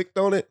clicked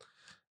on it.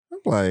 I'm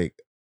like,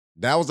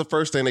 that was the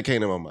first thing that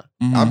came to my mind.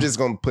 Mhm. I'm just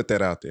gonna put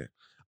that out there.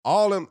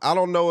 All them, I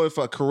don't know if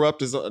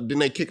Corrupt is. Didn't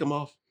they kick him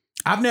off?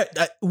 I've never.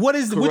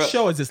 Which Corrupt.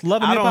 show is this?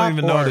 Love and I Hip Hop? don't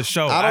even know or the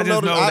show. I I, don't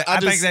just know know the- that. I I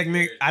think just- that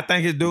nigga, I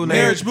think his dude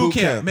Marriage name Boot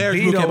Camp. Marriage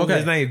Boot Vito. Camp. Okay.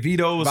 His name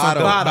Vito or Vado.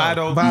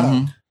 something.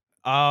 Vado.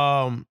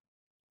 Mhm.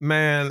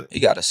 Man. He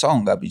got a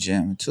song I be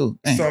jamming too.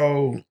 Dang,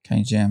 So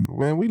can't jam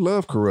Man, we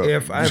love Corrupt.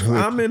 if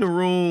I'm in a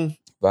room,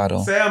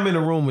 Vado. say I'm in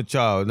a room with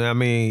y'all. Now I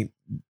mean,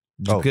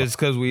 Oh.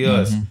 because we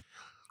us, Mhm.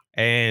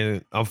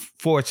 and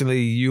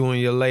unfortunately, you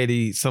and your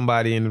lady,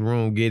 somebody in the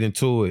room get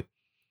into it,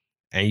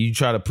 and you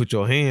try to put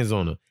your hands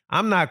on her.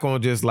 I'm not gonna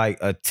just like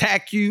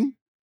attack you,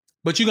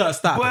 But you gotta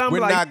stop but it. I'm We're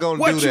like, not gonna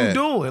what do you that.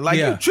 doing? Like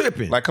Yeah. you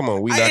tripping? Like, come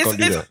on, we not gonna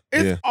do that.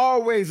 It's Yeah.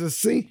 always a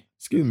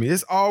excuse me.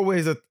 It's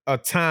always a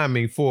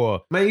timing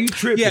for man. You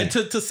tripping? Yeah,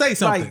 to say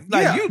something.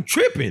 like yeah. you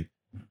tripping.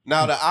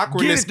 Now the Get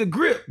awkwardness. it the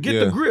grip. Get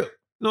Yeah. the grip.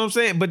 You know what I'm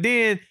saying? But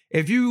then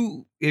if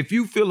you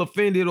feel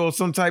offended or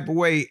some type of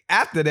way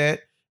after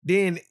that,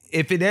 then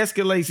if it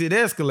escalates, it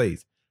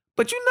escalates.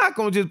 But you're not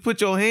gonna just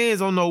put your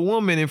hands on no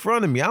woman in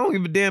front of me. I don't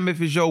give a damn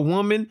if it's your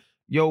woman,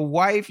 your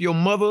wife, your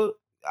mother.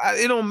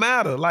 It don't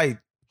matter. Like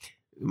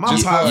my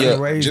Just pops for- didn't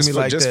raise just me for,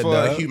 like just that. for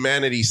dog.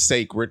 humanity's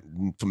sake,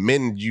 for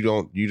men, you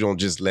don't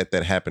just let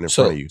that happen in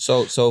front of you.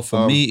 So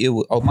for me, it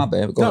was. Oh my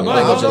bad. Go No, ahead. go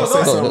ahead. I was gonna say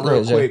Go something ahead,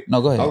 real Jay. quick.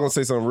 No, go I was ahead. gonna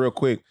say something real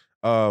quick.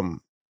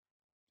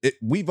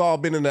 We've all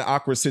been in an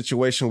awkward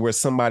situation where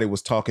somebody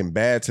was talking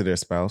bad to their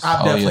spouse,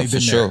 I've Oh definitely yeah, for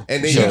been sure. there.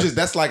 and then Sure. you just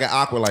that's like an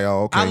awkward, like,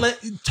 oh, okay.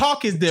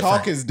 Talk is different.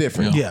 Talk is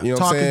different. Yeah. You know what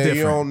Talk I'm is saying? You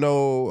different. don't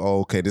know, oh,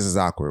 okay, this is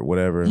awkward,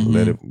 whatever.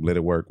 Mhm. Let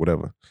it work,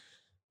 whatever.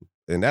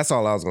 And that's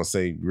all I was gonna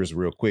say just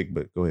real quick,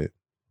 but go ahead.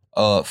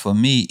 For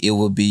me, it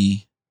would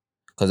be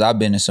because I've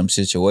been in some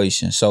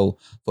situations. So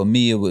for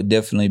me, it would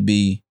definitely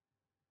be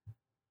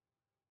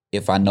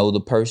if I know the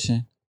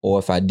person or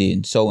if I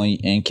didn't. So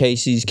in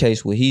Casey's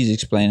case, what he's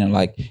explaining,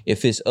 like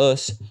if it's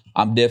us,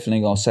 I'm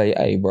definitely gonna say,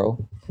 "Hey,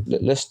 bro,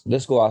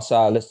 let's go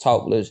outside. Let's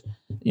talk.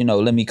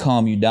 Let me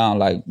calm you down.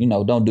 Like,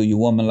 don't do your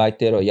woman like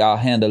that, or y'all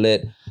handle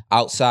it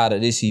outside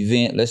of this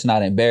event. Let's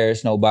not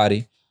embarrass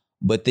nobody."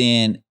 But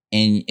then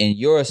in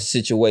your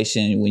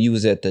situation, when you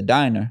was at the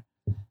diner,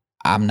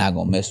 I'm not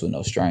gonna mess with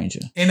no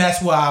stranger. And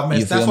that's why I You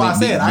missed. That's feel why I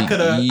me? said I could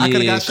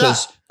have got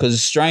shot.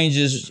 Because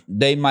strangers,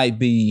 they might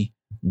be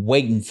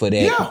waiting for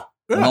that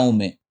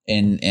moment.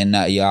 And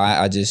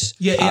I just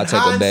Yeah, I'll in take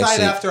a back hindsight,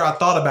 seat. after I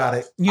thought about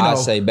it, I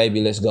say,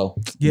 baby, let's go.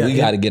 Yeah, we yeah.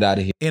 got to get out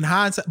of here. in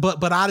hindsight,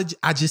 but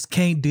I just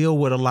can't deal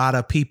with a lot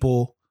of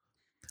people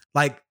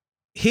like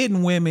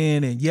hitting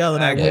women and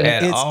yelling at Like women.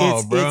 at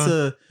all,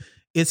 bro.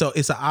 It's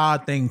an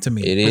odd thing to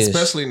me. It is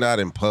Especially not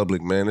in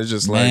public, man. It's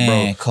just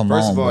Man, like, bro. come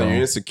First on, of all, bro. you're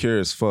insecure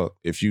as fuck.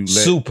 If you let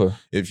super.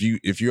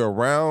 if you're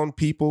around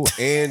people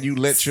and you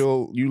let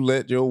your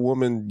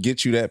woman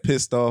get you that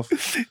pissed off.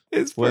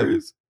 It's What?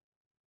 first.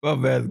 My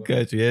bad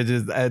country. It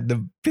just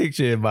the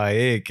picture in my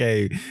head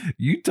came.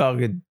 You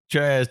talking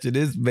trash to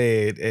this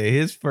man, and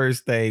his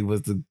first thing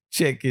was to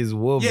check his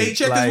woman. Yeah, he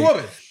checked Like, his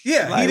woman.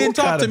 Yeah, like, he didn't what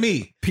talk kind to of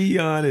me.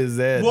 Peon is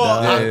that?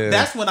 Well, dog? Yeah.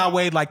 that's when I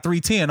weighed like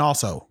 310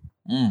 also.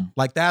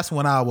 Like that's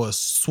when I was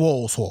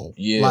swole.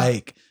 Yeah.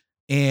 Like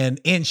and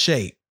in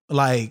shape.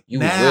 Like You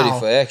now, was ready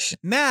for action.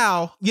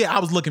 Now, yeah, I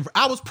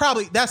was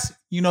probably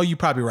you're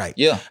probably right.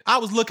 Yeah. I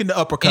was looking to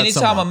uppercut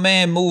Anytime someone. a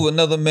man move,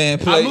 another man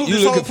play. moved You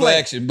this looking whole for play.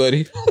 action,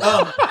 buddy.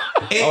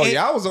 Oh,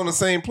 y'all was on the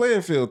same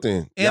playing field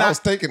then. And Y'all I- was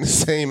taking the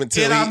same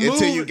until and I you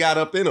moved- got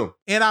up in him.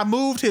 And I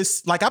moved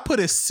I put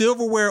his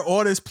silverware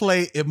on his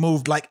plate. It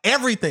moved like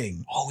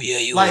everything. Oh yeah,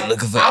 you Like were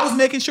looking for. I was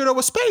making sure there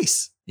was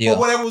space Yeah. for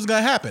whatever was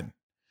gonna happen.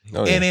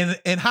 Oh, yeah. And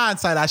in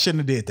hindsight, I shouldn't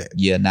have did that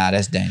Yeah, nah,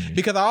 that's dangerous.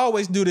 because I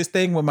always do this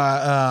thing with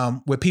my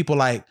with people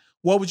like,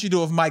 what would you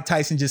do if Mike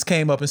Tyson just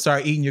came up and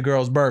started eating your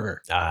girl's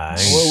burger?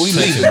 Well, we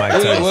leaving. Mike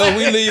Tyson. Well,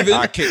 we leaving.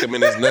 I kick him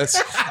in his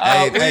nuts.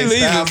 We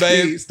leaving,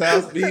 babe.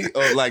 Styles P,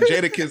 like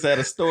Jadakiss had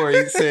a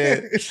story.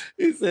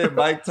 He said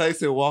Mike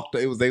Tyson walked.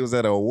 They was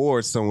at an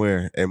award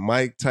somewhere, and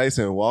Mike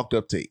Tyson walked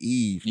up to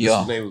Eve.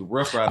 Yeah. His name was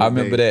Rough Rider. I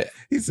remember that.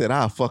 He said,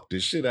 "I'll fuck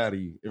the shit out of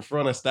you" in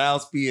front of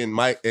Styles P and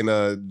Mike and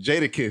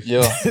Jadakiss.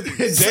 Yeah.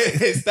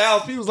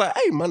 Styles P was like,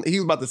 "Hey, man," he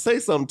was about to say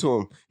something to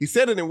him. He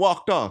said it and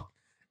walked off.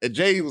 And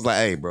Jay was like,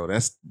 "Hey, bro,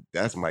 that's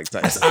Mike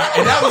Tyson."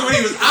 And that was when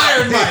he was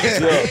Iron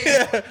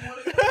Mike.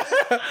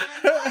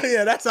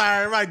 Yeah, that's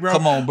Iron Mike, bro.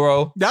 Come on,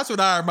 bro. That's when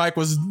Iron Mike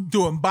was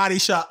doing body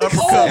shot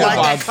uppercut Oh like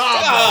my that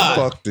God.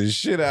 combo. Fuck the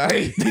shit out of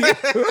you.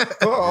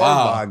 Oh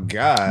Wow. my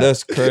God.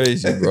 That's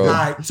crazy, bro. All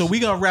right, so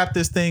we're gonna wrap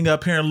this thing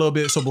up here in a little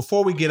bit. So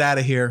before we get out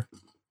of here,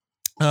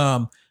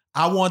 I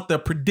want the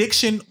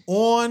prediction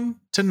on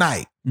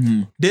tonight.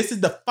 Mhm. This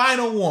is the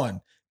final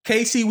one.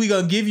 Casey, we're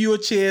gonna give you a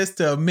chance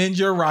to amend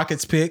your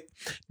Rockets pick.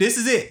 This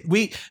is it.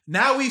 We've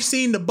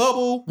seen the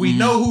bubble. We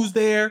know who's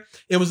there.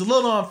 It was a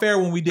little unfair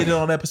when we did it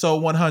on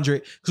episode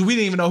 100 because we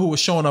didn't even know who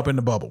was showing up in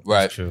the bubble.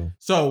 Right. True.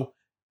 So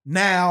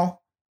now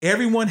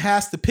everyone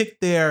has to pick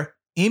their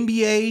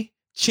NBA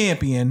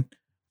champion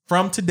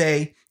from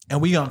today,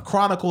 and we're gonna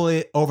chronicle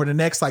it over the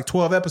next like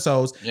 12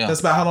 episodes. Yeah.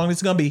 That's about how long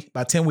it's gonna be,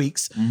 about 10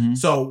 weeks. Mhm.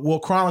 So we'll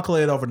chronicle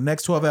it over the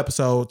next 12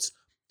 episodes.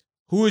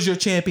 Who is your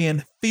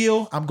champion?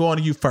 Phil, I'm going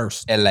to you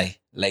first. LA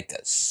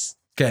Lakers.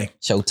 Okay.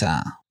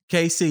 Showtime.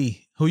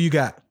 KC, who you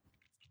got?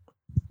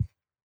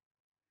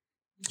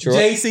 Detroit.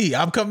 JC,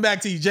 I'm coming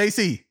back to you.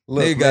 JC,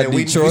 Look, They got man,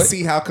 we Detroit.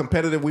 see how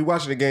competitive we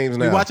watching the games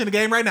now. you watching the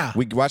game right now?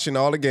 We watching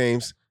all the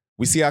games.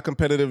 We see how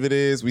competitive it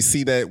is. We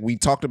see that we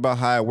talked about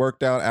how it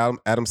worked out.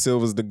 Adam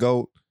Silver's the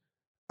GOAT.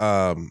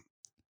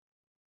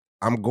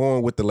 I'm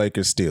going with the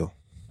Lakers still.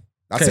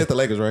 I Okay. said the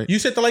Lakers, right? You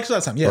said the Lakers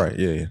last time. Yeah. Right,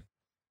 yeah.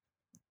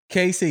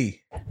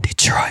 KC,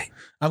 Detroit.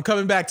 I'm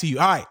coming back to you.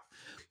 All right.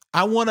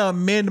 I want to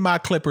amend my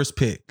Clippers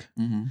pick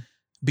Mm-hmm.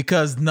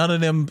 because none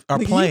of them are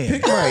Nigga, playing. You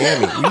picked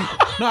Miami.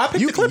 No, I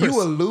picked the Clippers.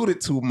 You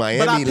alluded to But I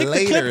Miami picked the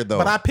later, though.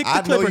 But I picked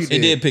the know Clippers. you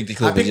He did. did pick the I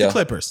Clippers, picked yeah. the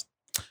Clippers.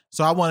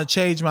 So I want to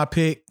change my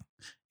pick,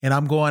 and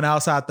I'm going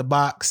outside the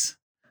box.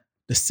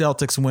 The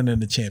Celtics winning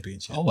the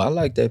championship. Oh, I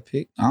like that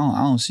pick. I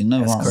don't see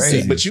nothing wrong with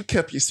crazy. that. But you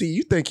kept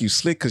you think you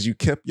slick because you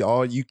kept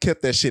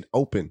that shit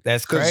open.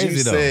 That's 'Cause crazy,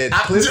 you though. said I'm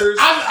Clippers. saying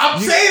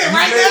it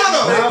right now,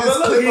 though. made this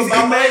Look, clip he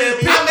about made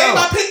it Miami. I made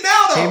my pick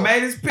now, though. He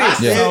made his pick. I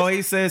said- So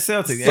he said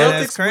Celtics. And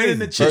that's Celtics winning crazy.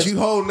 the But championship. you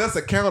holding us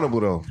accountable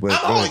though. But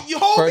You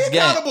hold me First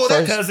game. accountable.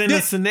 First- Because in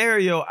the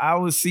scenario, I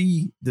would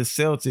see the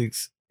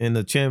Celtics in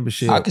the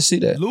championship I can see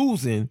that.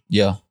 losing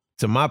Yeah.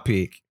 to my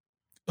pick,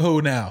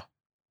 Who now?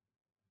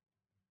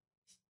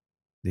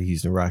 the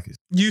Houston Rockets.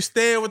 You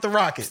staying with the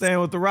Rockets? Staying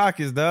with the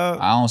Rockets, dog.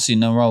 I don't see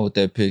nothing wrong with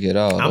that pick at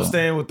all. I'm though.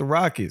 staying with the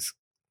Rockets.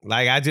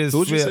 Like I just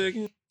who'd you feel, say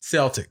again?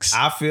 Celtics.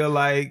 I feel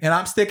like And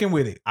I'm sticking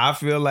with it. I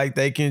feel like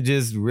they can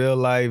just real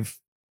life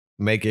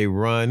make a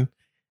run.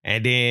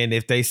 And then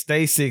if they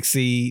stay 6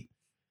 seed,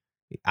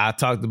 I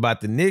talked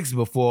about the Knicks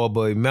before,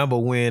 but remember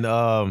when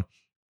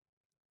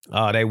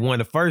they won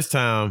the first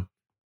time,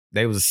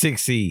 they was a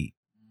 6 seed.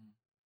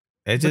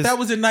 It But just that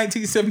was in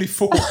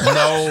 1974.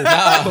 no, Nah,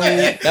 that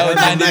was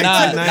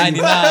 99.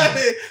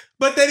 99.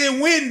 But they didn't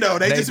win, though.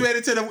 They They- just made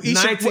it to the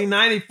Eastern.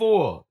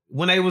 1994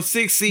 when they was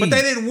 6 seed. But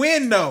they didn't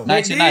win, though.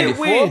 They did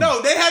 1994. win.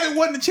 No, they haven't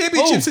won the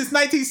championship Who? since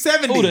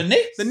 1970. Who, the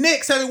Knicks? The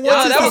Knicks haven't won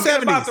Yeah, since that the was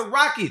 70s. about the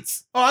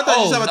Rockets. Oh, I thought you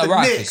Oh, were talking about the the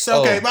Rockets. Knicks.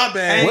 Okay, Oh. my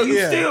bad. And you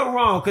Yeah. still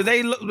wrong because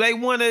they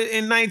won it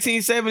in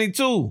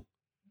 1972.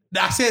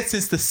 I said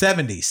since the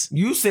 70s.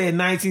 You said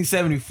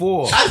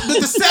 1974. But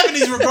the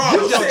 70s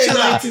regardless. You Yo, said chill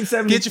out.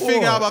 1974. Get your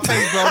finger out of my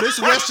face, bro. This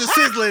Western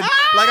sizzling.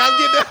 Like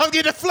I'm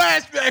getting a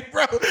flashback,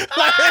 bro.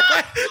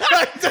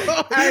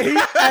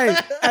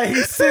 hey,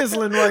 he's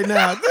sizzling right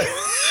now.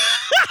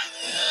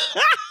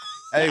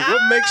 Hey,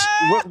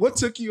 what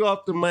took you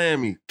off to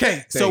Miami?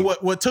 Okay, so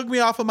what took me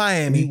off of He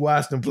Miami?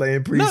 watched him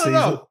playing No, preseason.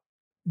 no.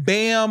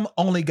 Bam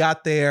only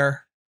got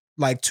there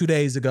like 2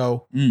 days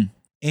ago, and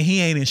he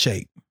ain't in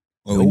shape.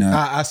 Oh, we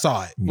not. I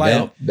saw it. Like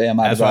Bam, bam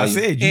out That's of why I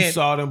value. said you And-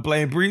 saw them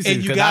playing and preseason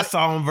you because I got-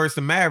 saw him versus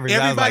the Mavericks.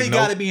 everybody I was like,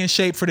 got to nope. be in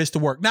shape for this to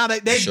work. Now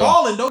they Sure.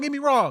 balling. Don't get me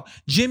wrong.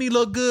 Jimmy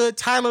looked good.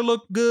 Tyler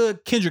looked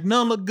good. Kendrick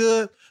Nunn looked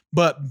good.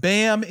 But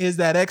Bam is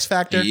that X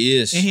factor, He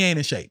is. and he ain't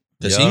in shape.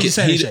 Because Yeah. He's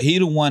in shape. he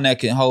the one that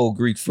can hold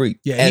Greek freak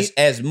Yeah,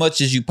 as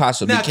much as you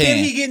possibly Now, can. can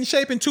he get in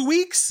shape in 2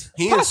 weeks?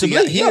 He Possibly,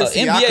 and yeah,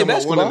 Siakam NBA are one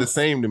basketball. of the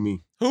same to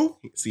me. Who?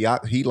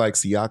 He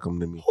likes Siakam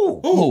to me.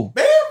 Who?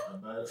 Bam?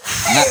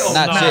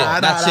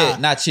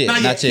 Not yet.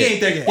 He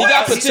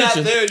got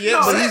potential.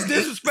 No, he's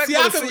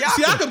disrespectful.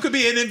 Siakam could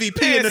be an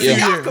MVP in a few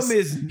Siakam years.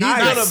 is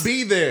nice. He's gonna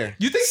be there.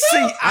 You think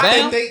so?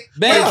 Bam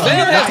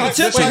has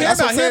potential.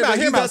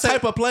 He's that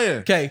type of player.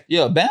 Okay.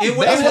 Yeah, Bam. It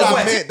was- That's Wait, what I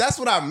wait. meant. That's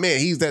what I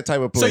meant. He's that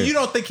type of So player. you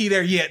don't think he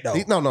there yet, though?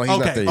 No, he's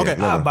not there yet. Okay.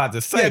 No, I'm about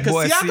to say, Yeah, 'cause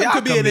boy, Siakam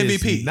could be an is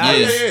MVP. nice.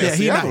 Yeah,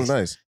 he Siakam's nice.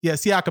 nice. Yeah,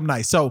 Siakam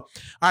nice. So, all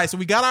right, so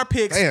we got our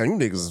picks. Damn, you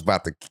niggas is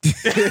about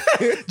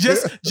to.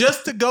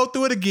 Just to go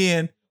through it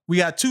again, we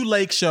got 2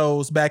 lake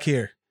shows back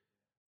here.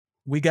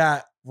 We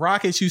got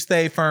Rockets, you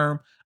stay firm.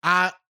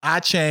 I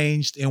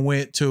changed and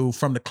went to,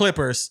 from the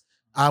Clippers,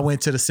 I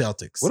went to the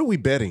Celtics. What are we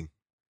betting?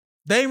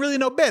 They ain't really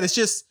no bet. It's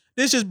just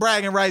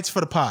bragging rights for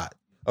the pod.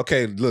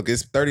 Okay, look,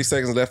 it's 30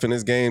 seconds left in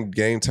this game.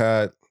 Game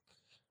tied.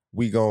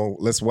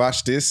 Let's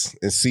watch this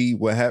and see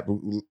what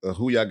happened.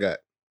 Who y'all got?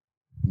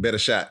 Better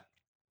shot.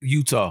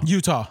 Utah.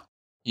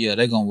 Yeah,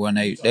 they're gonna run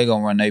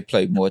they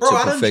play more Bro, to I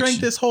done perfection. drank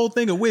this whole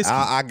thing of whiskey.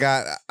 I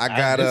got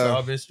It's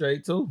all been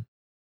straight too.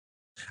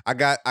 I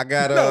got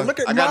No, look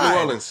at I got mine. New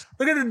Orleans.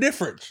 Look at the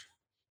difference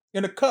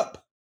in the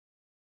cup.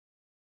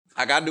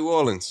 I got New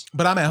Orleans.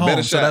 But I'm at home,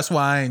 Better so shot. that's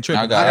why I ain't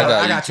tripping. I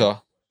got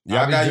Utah. Y'all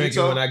I'll be got drinking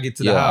Utah? when I get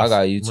to the Yeah, I house.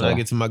 got Utah. When I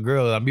get to my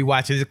girl, I'll be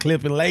watching this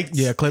Clipping Lakes.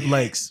 Yeah, Clip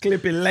Lakes.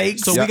 Clipping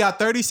Lakes. So we got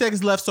 30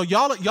 seconds left. So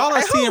y'all are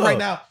Hey, seeing hold right up.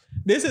 now.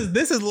 This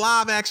is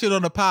live action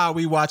on the pod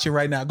we watching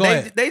right now. Go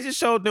ahead. They just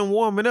showed them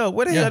warming up.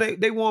 What the Yeah. hell?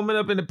 They warming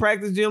up in the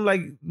practice gym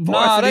like Nah,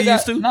 varsity they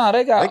used to? got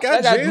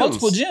gyms.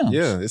 multiple gyms.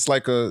 Yeah, it's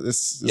like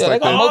it's Yeah,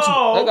 like they got that. multiple.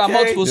 Oh, They got okay.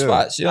 multiple Yeah.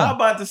 spots. I'm Yeah,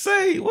 about to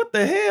say, what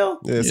the hell?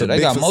 Yeah, it's Yeah, a they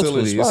big got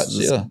multiple facility. It's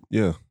spots,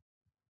 yeah.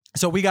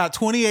 So we got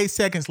 28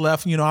 seconds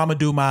left. You know, I'm gonna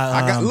do my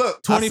I got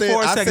look.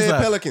 24 I seconds said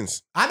left.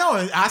 Pelicans. I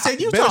know. I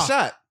said Utah. Better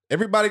shot.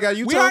 Everybody got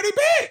Utah. We already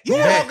bet. You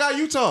Yeah. all got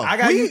Utah. I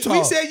got we, Utah.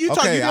 we said Utah.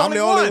 Okay, You the I'm only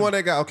the only one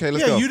that got. Okay,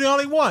 let's yeah, go. you the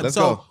only one. Let's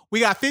so go.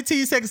 we got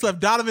 15 seconds left.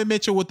 Donovan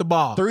Mitchell with the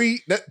ball. 2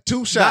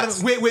 shots.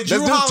 Donovan, with Drew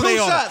Let's do Holiday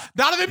 2 on it. shots.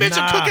 Donovan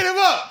Mitchell Nah. cooking him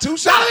up. 2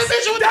 shots. Donovan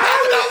Mitchell with the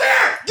ball down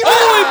there.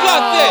 Oh, he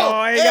blocked that.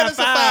 Oh, he And got it's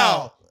a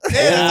foul. And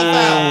it's a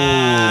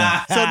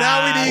Ah. foul. So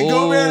now we need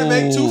Gobert to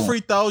make 2 Ooh. free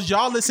throws.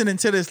 Y'all listening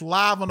to this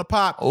live on the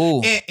pop.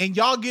 Ooh. And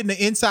y'all getting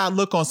the inside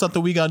look on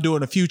something we gonna do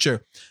in the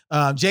future.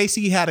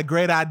 JC had a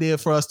great idea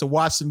for us to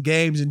watch some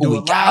games and do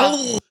it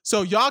live.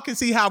 So y'all can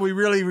see how we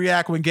really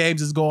react when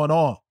games is going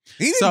on.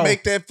 He didn't So-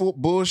 make that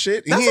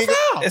bullshit. That's He a ain't got-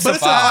 foul. It's But a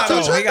it's foul, a though.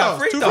 2 He free got throws.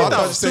 free 2 throws. free I thought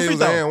you throws. said 2 it free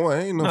was throws. and one.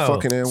 Ain't no No.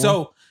 fucking and one.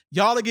 So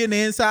y'all are getting the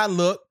inside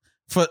look.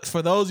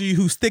 For those of you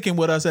who sticking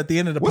with us at the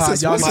end of the What's pod,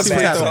 his y'all free can see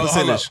what's bad. happening. So,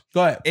 hold up. percentage?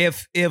 Go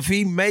ahead. If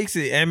he makes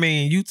it, I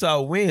mean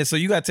Utah wins, so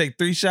you got to take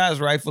 3 shots,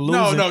 right, for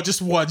losing. No,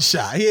 just one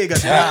shot. He ain't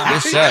got Yeah,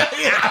 good shot.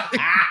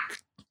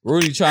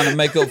 Rudy trying to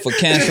make up for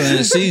canceling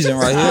the season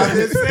right I'm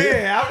here.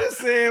 just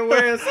saying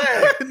where it's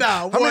at.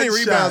 Nah, How many one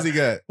rebounds shot. he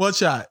got? One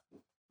shot.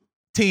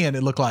 10,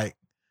 it looked like.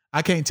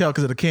 I can't tell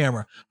because of the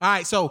camera. All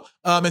right, so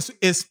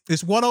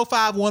it's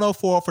 105,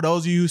 104 for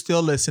those of you who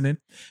still listening.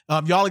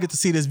 Y'all get to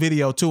see this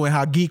video too and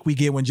how geek we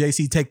get when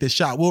JC take this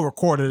shot. We'll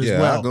record it as Yeah,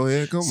 well. go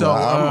ahead. Come So,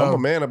 on. I'm a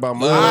man about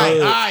money. All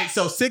right.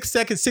 So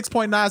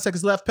 6.9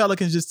 seconds left.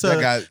 Pelicans just took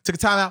a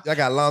timeout. I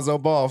got Lonzo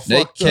Ball They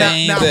fucked up.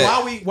 can't- Now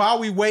bet. while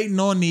we waiting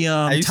on the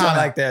Hey, you sound timeout.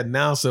 like that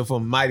announcer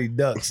from Mighty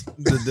Ducks,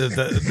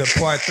 the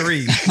part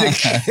 3.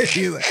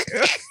 He's like,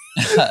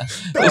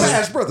 The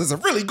Ash brothers are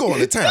really going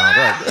to town,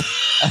 right?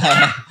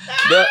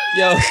 Yo,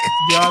 You know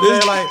what I'm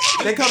saying? Like,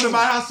 they come to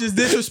my house just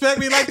disrespect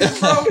me like this,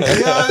 bro. You know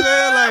what I'm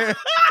saying?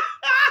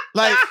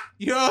 Like,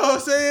 you know what I'm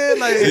saying?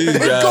 Like, these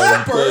guys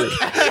are Goldberg.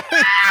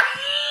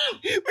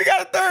 crazy. we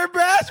got a third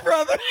batch,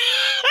 brother.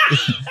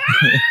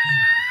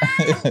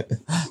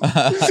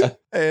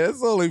 Hey,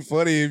 it's only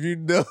funny if you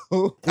know.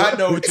 I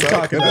know what you're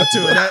talking about too.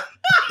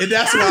 And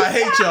that's why I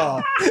hate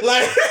y'all.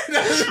 Like,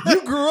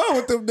 You grew up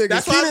with them niggas.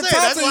 that's why I Kenan say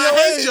that's Thompson why I your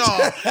hate age.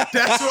 y'all.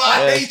 That's why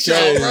I That's hate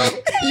y'all,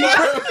 bro.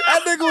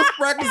 That nigga was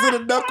practicing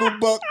a knuckle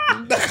buck.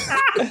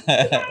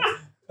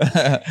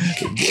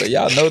 Boy,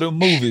 y'all know them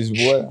movies,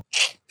 boy.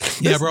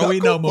 Yeah, bro, we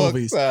know Knuckle buck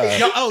movies. time. Did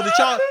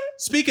y'all,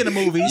 speaking of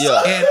movies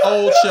Yeah. and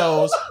old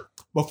shows,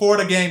 before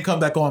the game come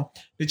back on,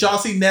 did y'all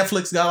see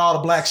Netflix got all the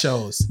black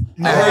shows?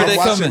 I heard they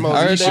watching coming.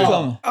 I heard they Moesha.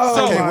 coming. Oh,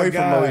 I can't my wait for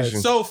God.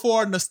 Moesha. So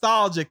for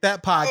Nostalgic,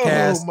 that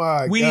podcast, Oh,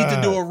 my we need to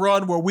God. do a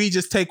run where we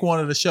just take one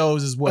of the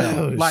shows as well.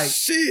 Oh, Like,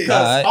 shit. because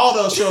Alright. all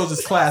those shows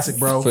is classic,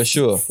 bro. For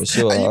sure.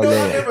 You I know, love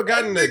I it. never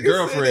gotten the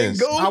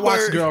girlfriends. I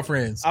watched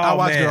Girlfriends. Oh, I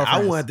watched man,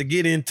 Girlfriends. I wanted to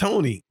get in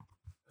Tony.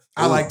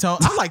 I liked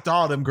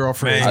all them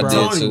Girlfriends, Man, I bro.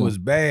 did Tony too. was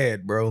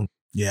bad, bro.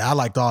 Yeah, I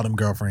liked all them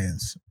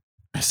Girlfriends.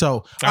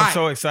 So I'm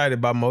so excited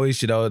about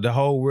Moesha, though. The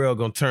whole world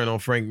gonna turn on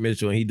Frank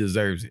Mitchell, and he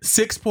deserves it.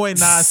 6.9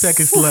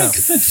 seconds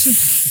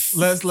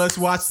left. Let's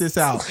watch this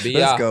out.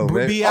 Let's go,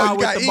 man. Be Oh, out you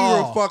with got the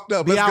Ingram ball. fucked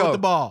up. Be Let's out go. with the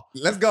ball.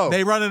 Let's go.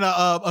 They running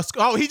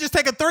he just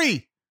take a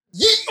 3.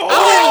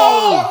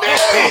 Oh,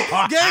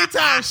 man. Game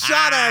time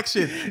shot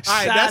action. All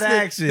right, Shot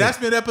action. That's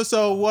been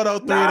episode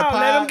 103 of the nah, pod.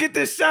 let him get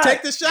this shot.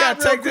 Take the shot Gotta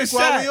real take quick this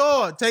while shot. we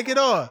on. Take it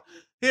on.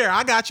 Here,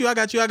 I got you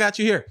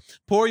here.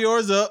 Pour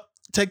yours up.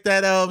 Take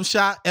that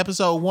shot.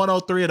 Episode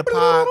 103 of the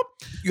pod.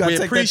 We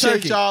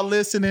appreciate y'all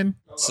listening.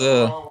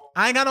 So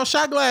I ain't got no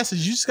shot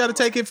glasses. You just got to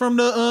take it from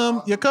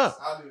the your cup.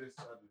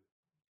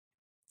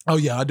 Oh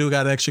yeah, I do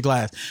got an extra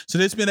glass. So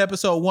this has been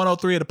episode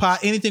 103 of the pod.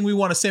 Anything we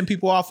want to send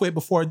people off with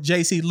before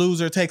JC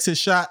Loser takes his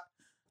shot?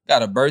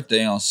 got a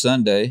birthday on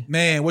Sunday.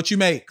 Man, what you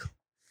make?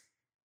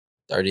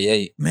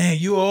 38. Man,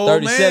 you old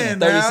 37,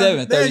 man. 37,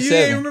 Man, 37. you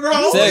ain't remember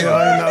how old Seven. you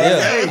are.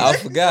 Yeah, I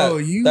forgot.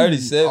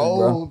 37,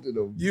 bro.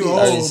 You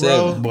old,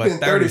 bro. Boy,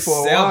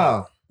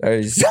 37.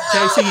 37.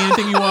 JC,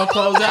 anything you want to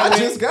close out I with?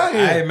 just got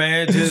here. Hey,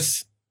 man,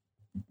 just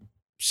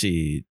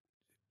shit.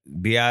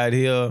 Be out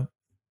here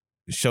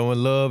showing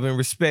love and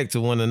respect to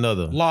one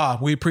another. Law,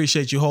 we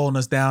appreciate you holding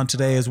us down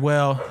today as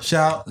well.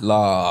 Shout.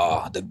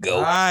 Law, the All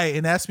GOAT. right,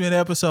 and that's been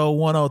episode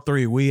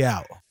 103. We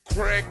out.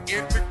 Crack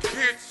in the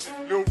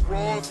kitchen, Lil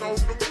Raw's on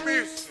the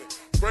mission.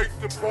 Break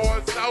the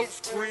bars out,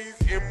 screens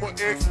in my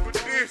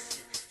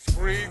expedition.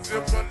 Screens in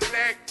my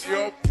lack,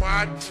 yo,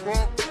 my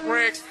trunk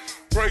crack.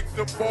 Break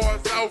the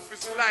bars off,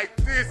 it's like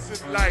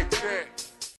this and like that.